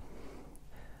bigger.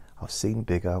 I've seen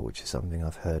bigger, which is something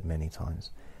I've heard many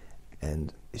times.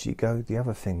 And as you go, the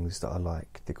other things that I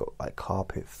like, they've got like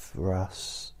Carpet for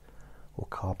Us or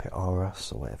Carpet R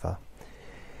Us or whatever.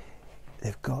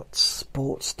 They've got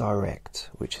Sports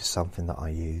Direct, which is something that I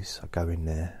use. I go in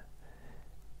there,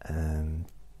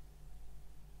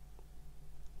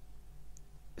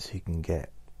 so you can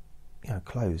get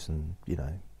clothes and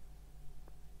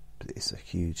but it's a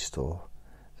huge store,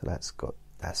 so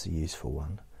that's a useful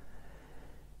one.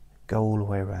 Go all the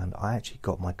way around. I actually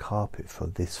got my carpet for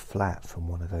this flat from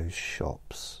one of those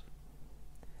shops,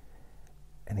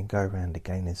 and then go around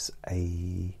again. It's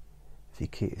a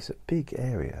big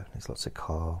area. There's lots of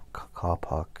car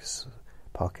parks,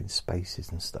 parking spaces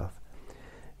and stuff.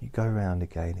 You go around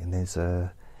again, and there's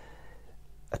a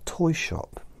toy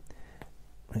shop.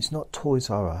 It's not Toys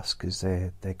R Us because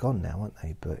they're gone now, aren't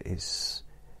they? But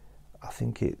I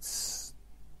think it's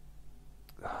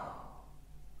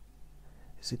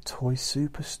is it Toy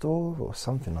Superstore or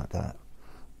something like that?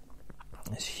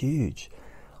 It's huge.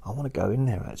 I want to go in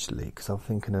there actually because I'm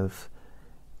thinking of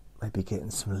maybe getting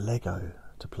some Lego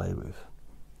to play with.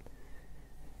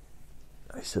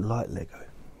 It's a light Lego.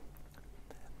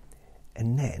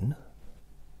 And then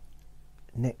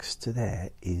next to there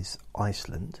is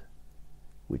Iceland,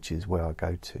 which is where I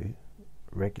go to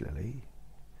regularly,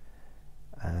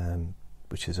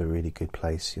 which is a really good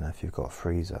place, you know, if you've got a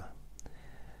freezer.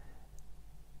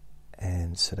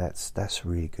 And so that's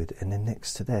really good. And then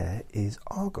next to there is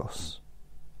Argos,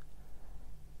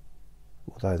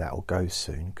 although that'll go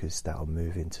soon because that'll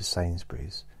move into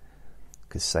Sainsbury's,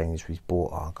 because Sainsbury's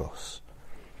bought Argos,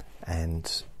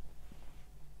 and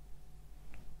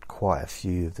quite a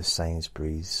few of the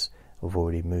Sainsbury's have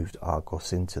already moved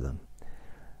Argos into them.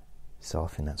 So I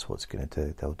think that's what's going to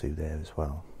do. They'll do there as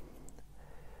well.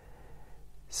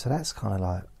 So that's kind of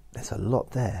like, there's a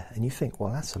lot there. And you think,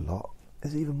 well, that's a lot.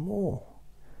 There's even more.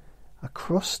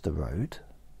 Across the road,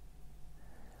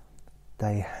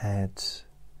 they had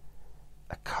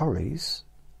a Curry's,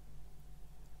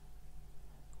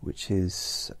 which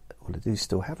is, well, they do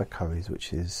still have a Curry's,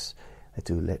 which is, they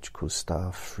do electrical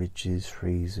stuff, fridges,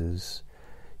 freezers,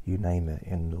 you name it,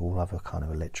 and all other kind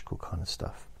of electrical kind of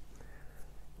stuff.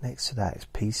 Next to that is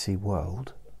PC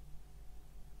World,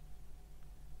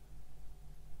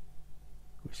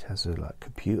 which has like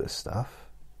computer stuff.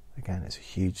 Again, it's a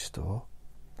huge store.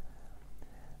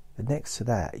 The next to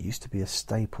that used to be a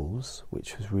Staples,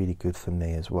 which was really good for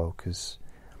me as well, because,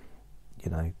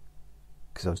 you know,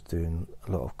 because I was doing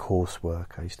a lot of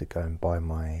coursework. I used to go and buy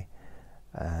my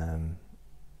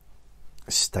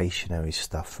stationery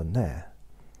stuff from there.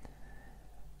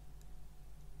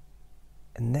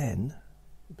 And then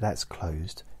that's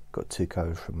closed. Got to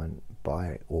go from and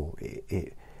buy, or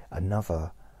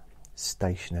another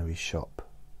stationery shop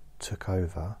took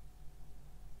over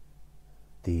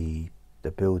the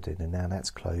building, and now that's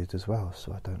closed as well.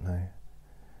 So I don't know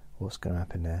what's going to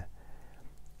happen there.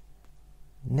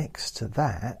 Next to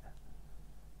that,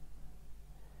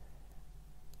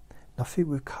 I think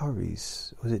with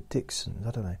Curry's, was it Dixon's?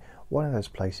 I don't know. One of those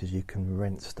places you can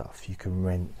rent stuff. You can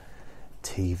rent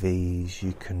TVs,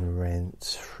 you can rent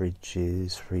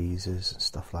fridges, freezers and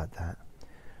stuff like that,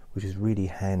 which is really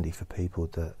handy for people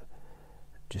that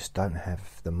just don't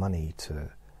have the money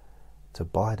to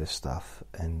buy the stuff.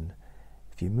 And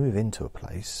if you move into a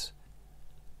place,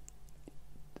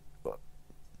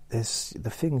 there's the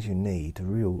things you need, the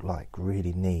real, like,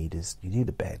 really need is, you need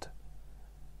a bed,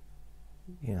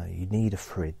 you know, you need a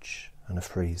fridge and a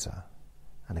freezer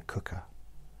and a cooker.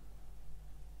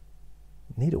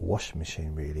 You need a washing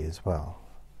machine really as well,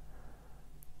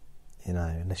 you know,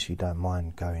 unless you don't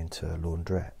mind going to a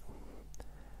laundrette.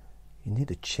 You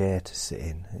need a chair to sit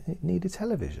in. You need a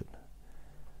television.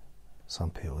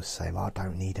 Some people say, well, I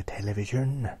don't need a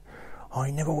television,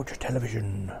 I never watch a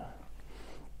television.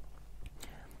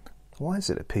 Why is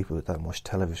it that people that don't watch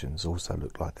televisions also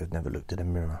look like they've never looked in a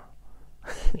mirror?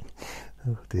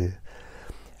 Oh dear.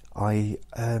 When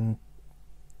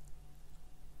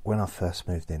I first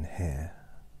moved in here,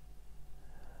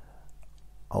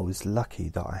 I was lucky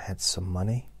that I had some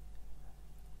money,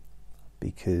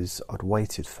 because I'd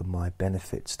waited for my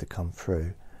benefits to come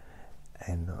through,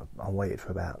 and I waited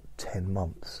for about 10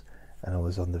 months, and I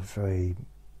was on the very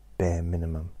bare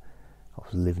minimum. I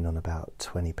was living on about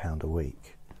 £20 a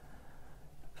week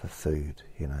for food,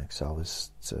 you know, so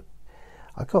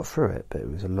I got through it, but it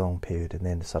was a long period, and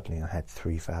then suddenly I had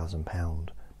 £3,000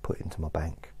 put into my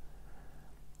bank,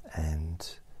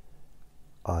 and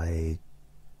I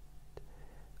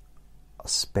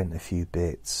spent a few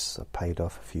bits, I paid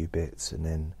off a few bits, and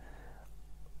then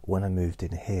when I moved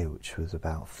in here, which was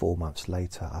about 4 months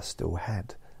later, I still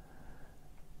had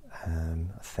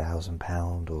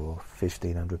 £1,000 or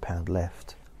 £1,500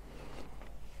 left.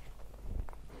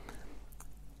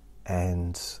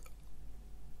 And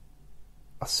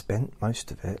I spent most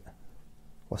of it,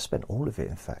 well, I spent all of it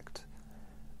in fact,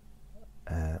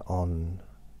 on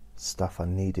stuff I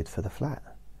needed for the flat.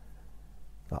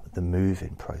 Like the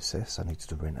moving process, I needed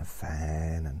to rent a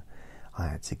fan, and I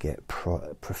had to get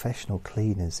professional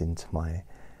cleaners into my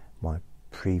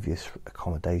previous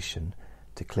accommodation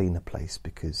to clean the place,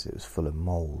 because it was full of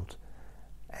mould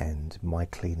and my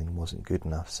cleaning wasn't good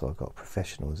enough, so I got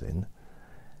professionals in.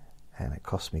 and it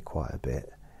cost me quite a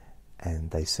bit.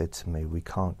 And they said to me, we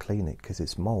can't clean it because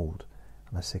it's mould.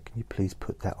 And I said, can you please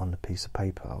put that on the piece of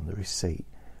paper, on the receipt,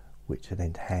 which I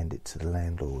then hand it to the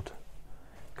landlord,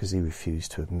 because he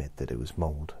refused to admit that it was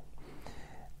mould.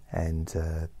 And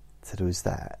so there was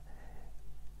that.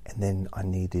 And then I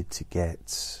needed to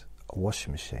get a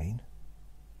washing machine,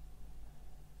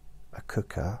 a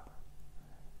cooker,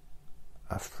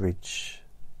 a fridge,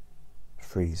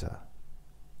 freezer,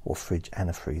 or fridge and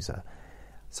a freezer.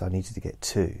 So I needed to get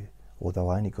two, although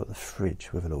I only got the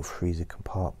fridge with a little freezer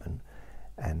compartment,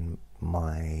 and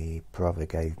my brother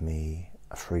gave me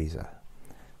a freezer,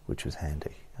 which was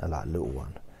handy, a little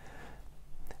one,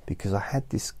 because I had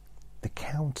the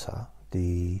counter,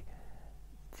 the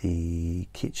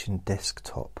kitchen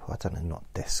desktop, I don't know, not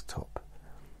desktop,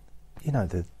 you know,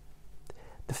 the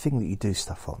thing that you do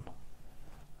stuff on.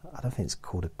 I don't think it's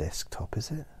called a desktop, is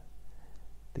it?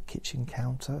 The kitchen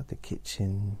counter, the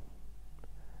kitchen,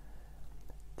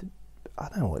 I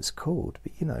don't know what it's called,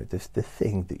 but you know, the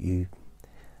thing that you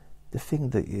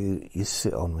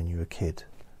sit on when you're a kid,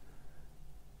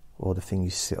 or the thing you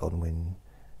sit on when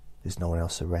there's no one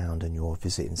else around and you're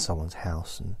visiting someone's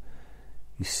house, and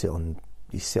you sit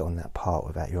on that part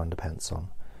without your underpants on.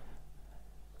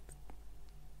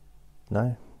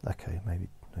 No? Okay, maybe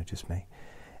no, just me.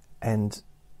 And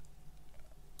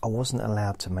I wasn't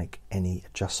allowed to make any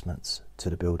adjustments to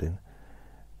the building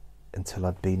until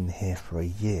I'd been here for a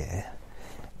year,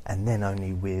 and then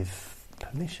only with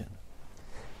permission.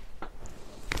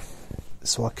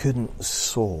 So I couldn't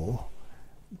saw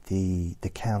the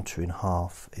counter in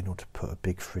half in order to put a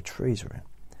big fridge freezer in.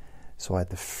 So I had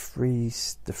the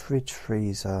fridge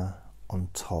freezer on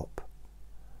top.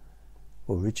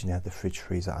 Well, originally I had the fridge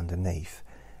freezer underneath,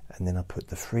 and then I put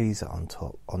the freezer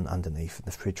underneath and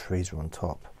the fridge freezer on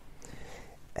top.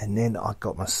 And then I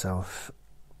got myself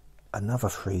another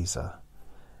freezer,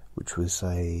 which was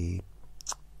those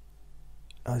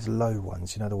low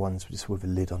ones, you know, the ones just with a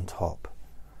lid on top.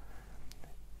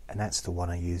 And that's the one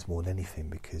I use more than anything,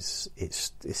 because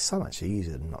it's so much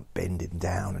easier than not bending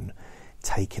down and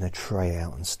taking a tray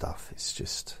out and stuff. It's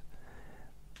just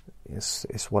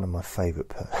it's one of my favourite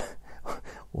I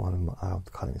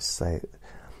can't even say it.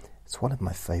 It's one of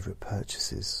my favourite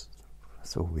purchases.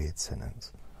 That's a weird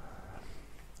sentence.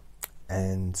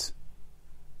 And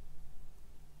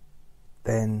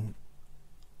then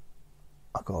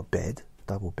I got a bed,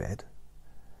 double bed.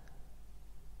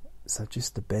 So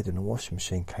just the bed and the washing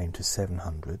machine came to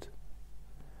 £700,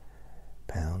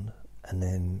 and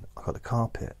then I got the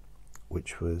carpet,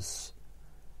 which was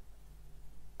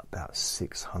about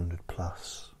 600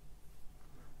 plus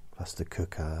the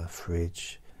cooker,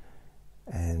 fridge,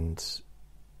 and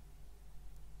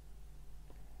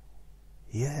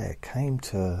yeah, it came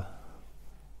to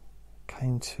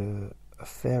a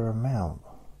fair amount.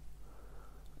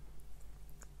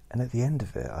 And at the end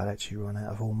of it, I'd actually run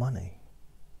out of all money.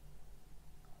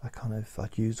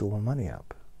 I'd used all my money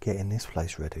up getting this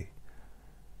place ready.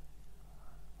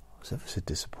 I was ever so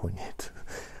disappointed.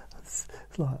 It's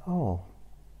like, oh,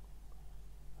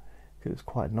 it was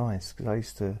quite nice,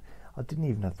 because I didn't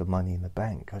even have the money in the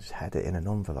bank. I just had it in an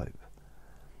envelope,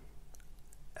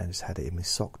 and just had it in my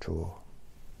sock drawer.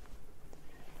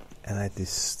 And I had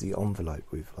the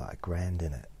envelope with like £1,000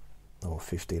 in it, or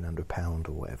 £1,500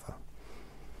 or whatever.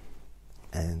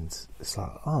 And it's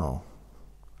like, oh,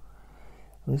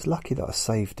 I was lucky that I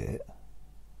saved it.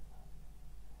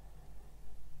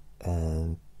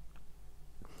 And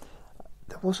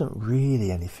there wasn't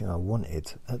really anything I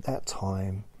wanted at that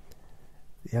time.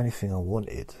 The only thing I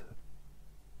wanted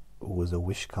was a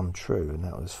wish come true, and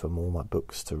that was for all my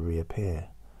books to reappear.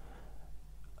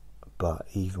 But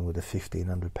even with a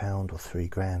 £1,500 or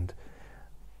 £3,000,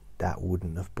 that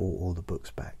wouldn't have bought all the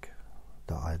books back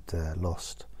that I'd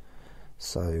lost.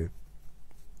 So,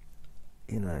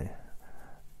 you know,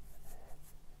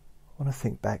 when I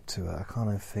think back to it, I kind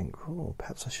of think, oh,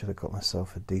 perhaps I should have got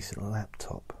myself a decent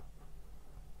laptop,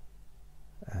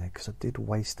 because I did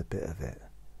waste a bit of it.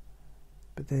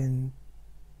 But then,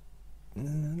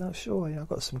 no, sure, I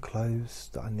got some clothes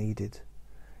that I needed,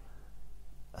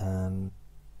 a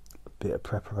bit of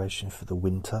preparation for the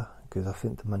winter, because I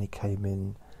think the money came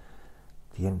in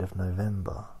the end of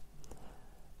November.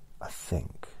 I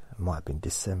think it might have been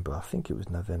December. I think it was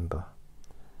November,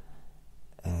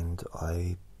 and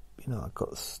I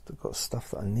got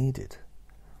stuff that I needed.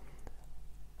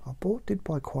 I did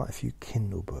buy quite a few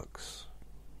Kindle books,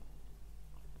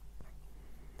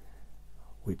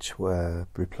 which were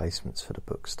replacements for the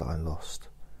books that I lost.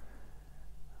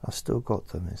 I've still got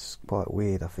them. It's quite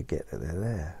weird. I forget that they're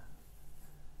there.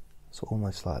 It's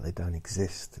almost like they don't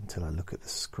exist until I look at the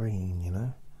screen, you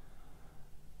know.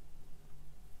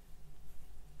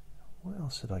 What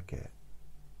else did I get?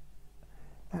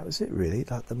 That was it really,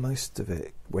 like the most of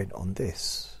it went on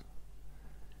this.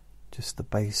 Just the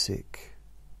basic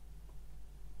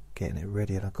getting it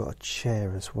ready, and I got a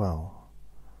chair as well.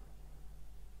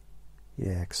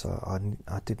 Yeah, because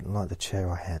I didn't like the chair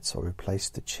I had, so I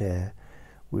replaced the chair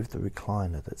with the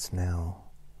recliner that's now...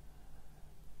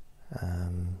 I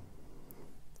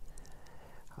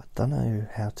don't know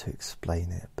how to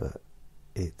explain it, but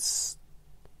it's,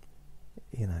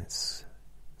 you know, it's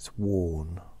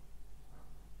worn,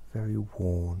 very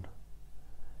worn.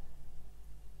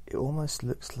 It almost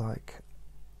looks like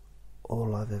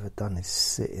all I've ever done is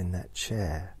sit in that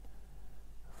chair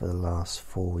for the last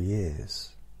 4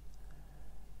 years.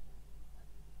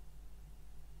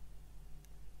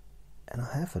 And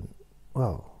I haven't,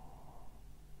 well,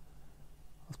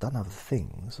 I've done other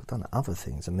things.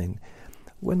 I mean,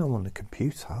 when I'm on the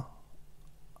computer,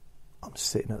 I'm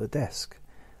sitting at the desk.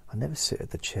 I never sit at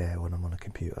the chair when I'm on a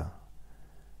computer.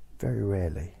 Very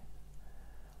rarely.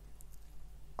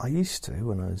 I used to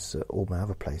when I was at all my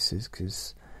other places,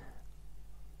 because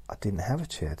I didn't have a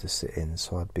chair to sit in,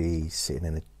 so I'd be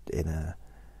sitting in a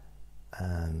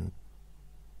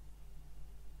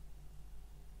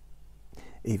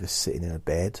either sitting in a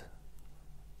bed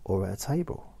or at a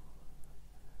table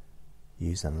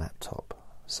using a laptop.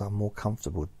 So I'm more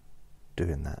comfortable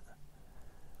doing that.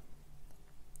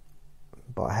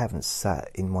 But I haven't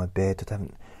sat in my bed.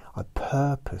 I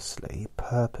purposely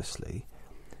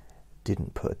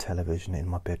didn't put a television in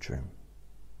my bedroom,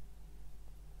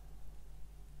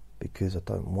 because I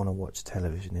don't want to watch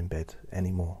television in bed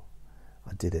anymore.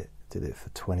 I did it for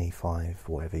 25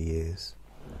 whatever years.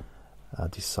 I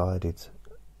decided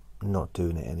not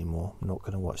doing it anymore. I'm not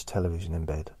going to watch television in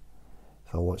bed.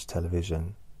 If I watch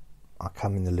television, I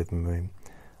come in the living room,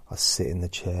 I sit in the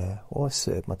chair, or I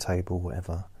sit at my table,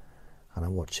 whatever, and I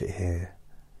watch it here.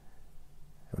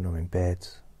 When I'm in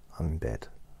bed,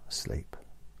 asleep,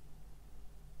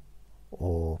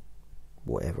 or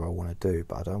whatever I want to do,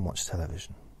 but I don't watch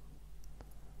television.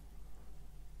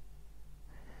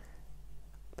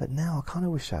 But now I kind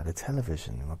of wish I had a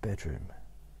television in my bedroom.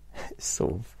 It's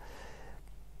sort of,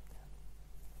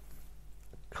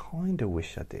 kind of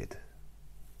wish I did.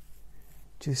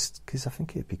 Just because I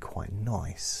think it'd be quite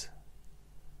nice.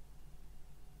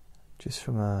 Just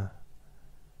from a...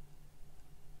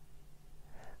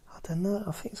 I don't know,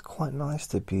 I think it's quite nice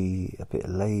to be a bit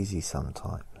lazy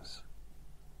sometimes.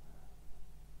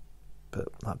 But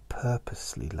like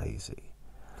purposely lazy.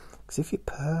 Because if you're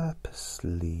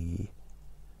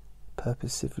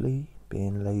purposively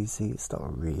being lazy, it's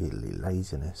not really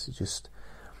laziness, it's just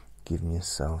giving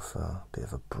yourself a bit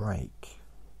of a break.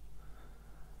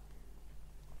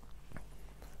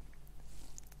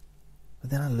 But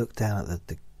then I look down at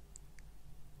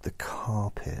the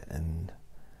carpet, and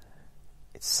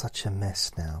it's such a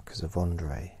mess now because of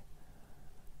Andre.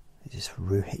 It just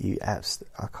ruined you. I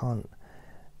can't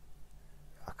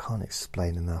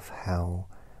explain enough how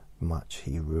much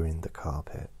he ruined the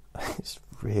carpet. It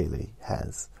really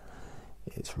has.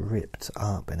 It's ripped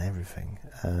up and everything.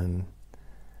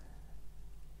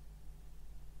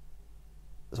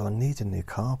 So I need a new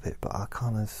carpet, but I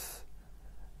kind of...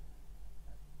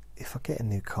 If I get a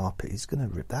new carpet, he's going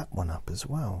to rip that one up as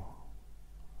well.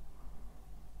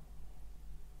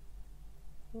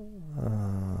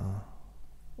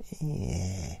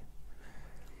 Yeah.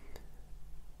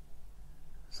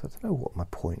 So I don't know what my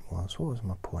point was. What was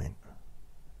my point?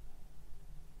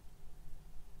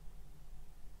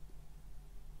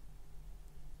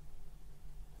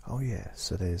 Oh yeah,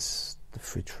 so there's the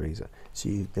fridge freezer. So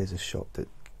there's a shop that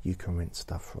you can rent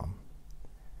stuff from.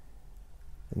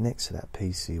 Next to that,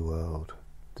 PC World,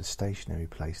 the stationery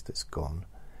place that's gone,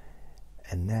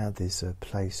 and now there's a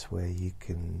place where you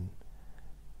can,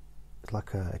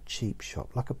 like a cheap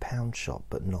shop, like a pound shop,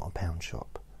 but not a pound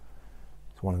shop.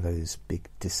 It's one of those big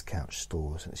discount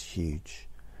stores, and it's huge,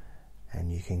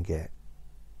 and you can get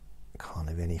kind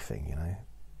of anything, you know,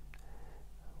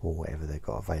 or whatever they've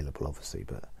got available, obviously,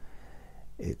 but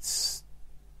it's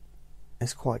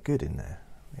quite good in there.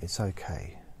 It's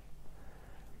okay.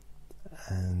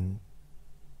 And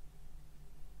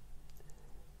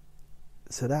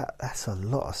so that's a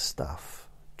lot of stuff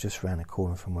just round the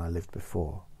corner from where I lived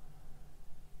before.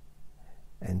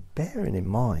 And bearing in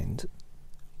mind,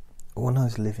 when I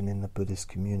was living in the Buddhist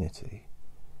community,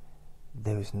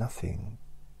 there was nothing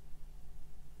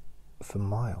for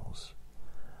miles.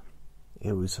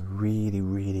 It was a really,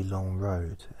 really long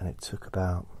road, and it took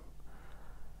about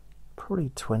probably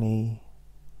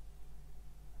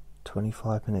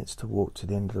 25 minutes to walk to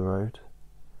the end of the road,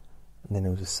 and then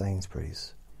there was a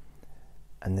Sainsbury's,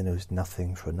 and then there was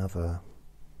nothing for another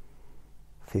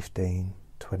 15,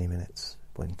 20 minutes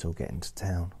went until getting to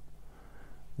town.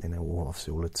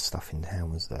 Obviously all the stuff in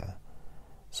town was there.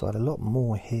 So I had a lot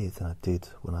more here than I did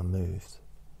when I moved,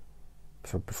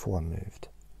 before I moved.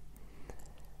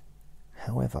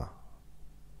 However,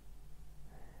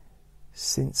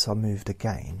 since I moved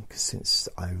again, because since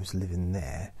I was living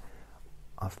there,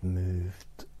 I've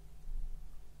moved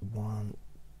 1,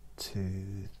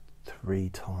 2, 3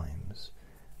 times.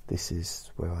 This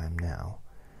is where I am now,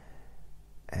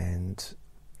 and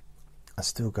I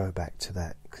still go back to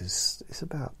that because it's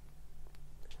about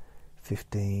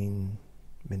 15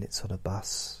 minutes on a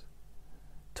bus,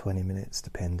 20 minutes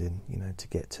depending, to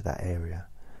get to that area.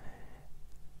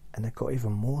 And they've got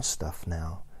even more stuff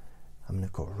now. I mean,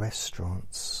 they've got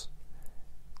restaurants.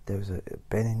 There was a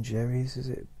Ben & Jerry's, is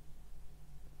it?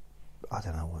 I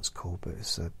don't know what it's called, but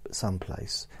it's some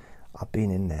place. I've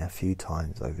been in there a few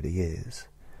times over the years.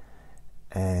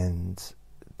 And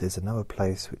there's another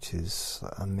place which is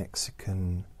a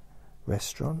Mexican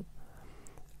restaurant.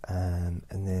 And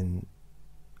then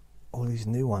all these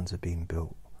new ones are being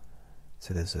built.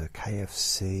 So there's a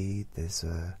KFC, there's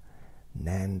a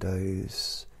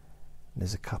Nando's, and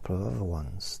there's a couple of other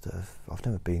ones that I've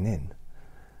never been in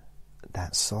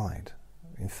that side.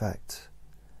 In fact,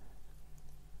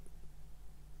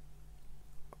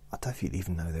 I don't think you'd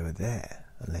even know they were there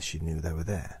unless you knew they were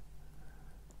there.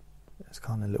 It's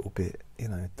kind of a little bit,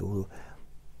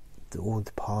 all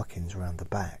the parking's around the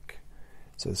back.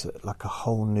 So it's like a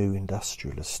whole new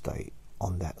industrial estate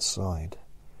on that side.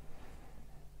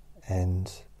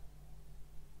 And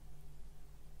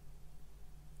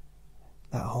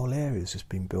that whole area's just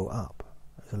been built up.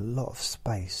 There's a lot of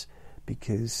space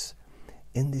because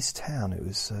in this town it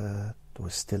was, or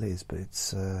still is, but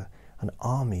it's an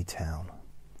army town.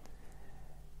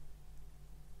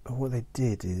 But what they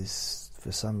did is,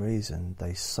 for some reason,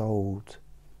 they sold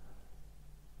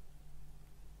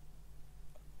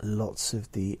lots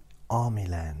of the army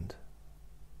land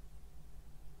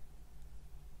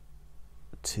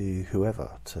to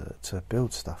whoever to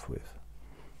build stuff with.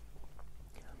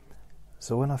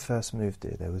 So when I first moved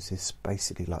here, there was this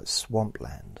basically like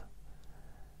swampland,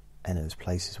 and it was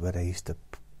places where they used to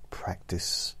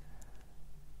practice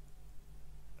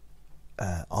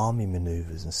army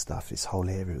manoeuvres and stuff. This whole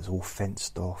area was all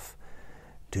fenced off.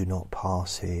 Do not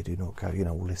pass here, do not go,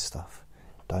 all this stuff.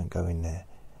 Don't go in there.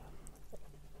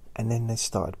 And then they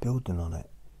started building on it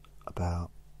about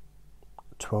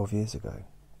 12 years ago.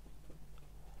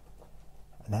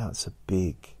 And now it's a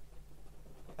big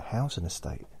housing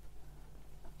estate.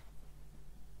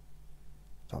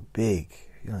 It's like big,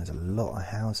 there's a lot of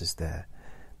houses there.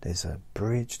 There's a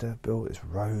bridge they've built, there's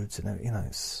roads, and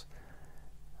it's,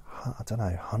 I don't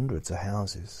know, hundreds of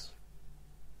houses,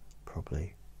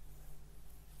 probably.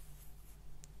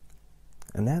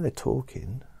 And now they're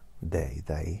talking,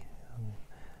 the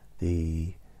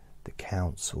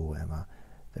council, whatever,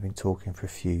 they've been talking for a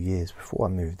few years, before I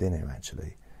moved in here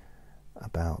actually,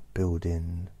 about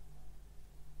building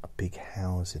a big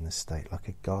housing estate, like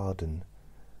a garden.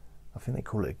 I think they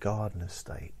call it a garden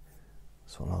estate,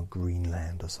 sort of like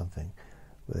Greenland or something,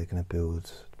 where they're going to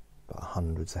build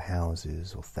hundreds of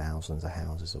houses or thousands of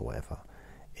houses or whatever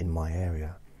in my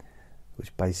area,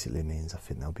 which basically means I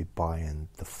think they'll be buying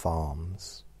the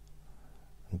farms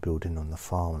and building on the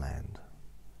farmland,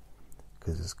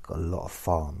 because there's got a lot of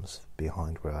farms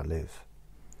behind where I live.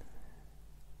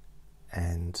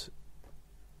 And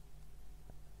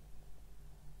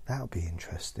that'll be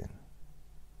interesting.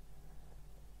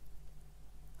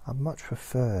 I'd much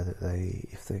prefer that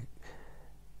if they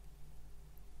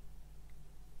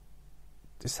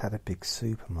just had a big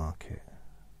supermarket,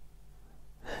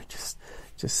 just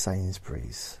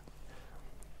Sainsbury's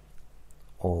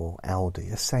or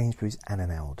Aldi, a Sainsbury's and an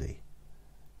Aldi,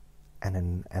 and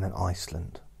an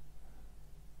Iceland,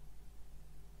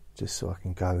 just so I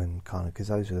can go and kind of, because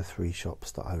those are the 3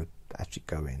 shops that I would actually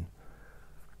go in.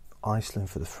 Iceland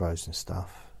for the frozen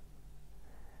stuff,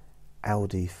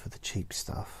 Aldi for the cheap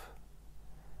stuff,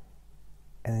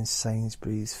 and then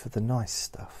Sainsbury's for the nice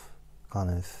stuff.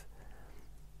 Kind of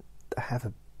have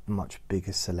a much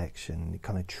bigger selection. You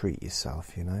kind of treat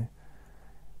yourself,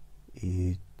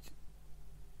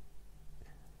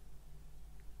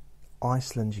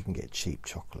 Iceland, you can get cheap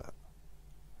chocolate.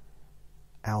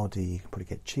 Aldi, you can probably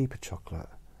get cheaper chocolate,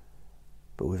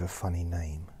 but with a funny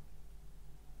name.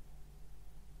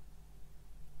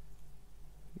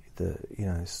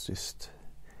 It's just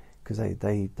because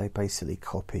they basically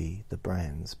copy the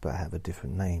brands but have a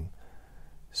different name.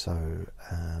 So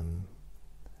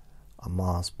a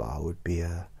Mars bar would be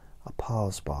a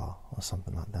Pars bar or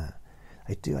something like that.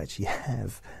 They do actually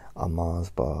have a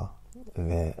Mars bar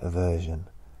version,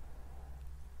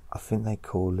 I think they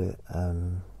call it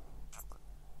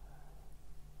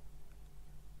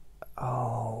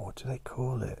what do they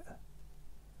call it?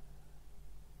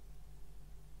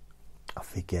 I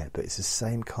forget, but it's the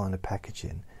same kind of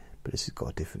packaging, but it's got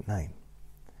a different name.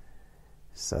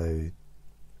 So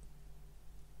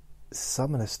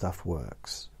some of the stuff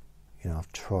works.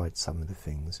 I've tried some of the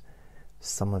things,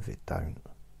 some of it don't.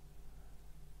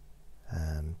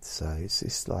 So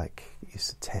it's like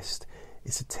it's a test.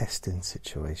 It's a testing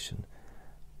situation,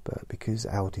 but because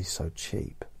Audi's so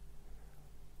cheap,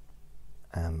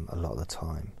 a lot of the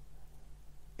time,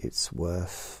 it's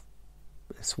worth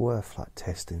like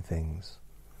testing things.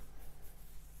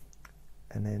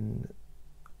 And then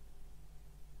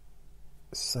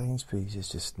Sainsbury's is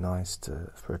just nice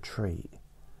for a treat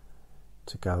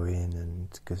to go in, and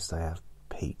because they have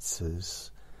pizzas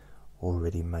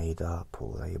already made up,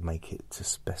 or they make it to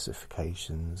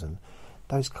specifications and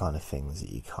those kind of things that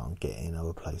you can't get in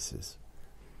other places.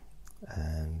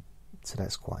 And so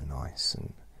that's quite nice.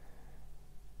 And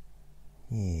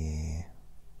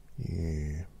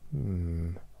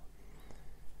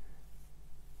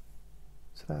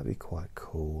so that'd be quite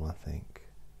cool, I think,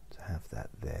 to have that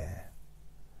there.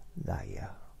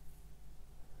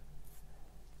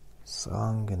 So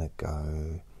I'm gonna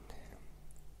go.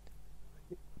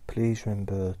 Please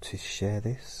remember to share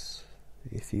this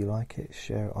if you like it.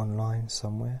 Share it online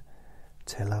somewhere.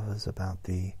 Tell others about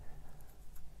the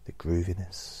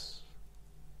grooviness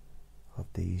of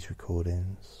these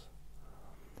recordings.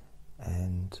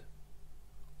 And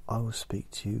I will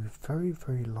speak to you very,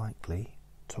 very likely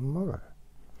tomorrow.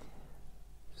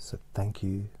 So thank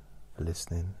you for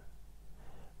listening.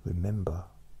 Remember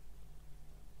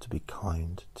to be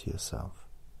kind to yourself,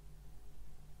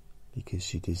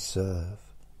 because you deserve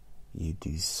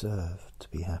to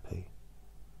be happy.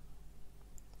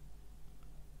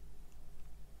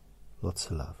 Lots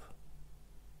of love.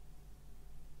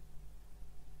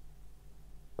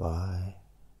 Bye.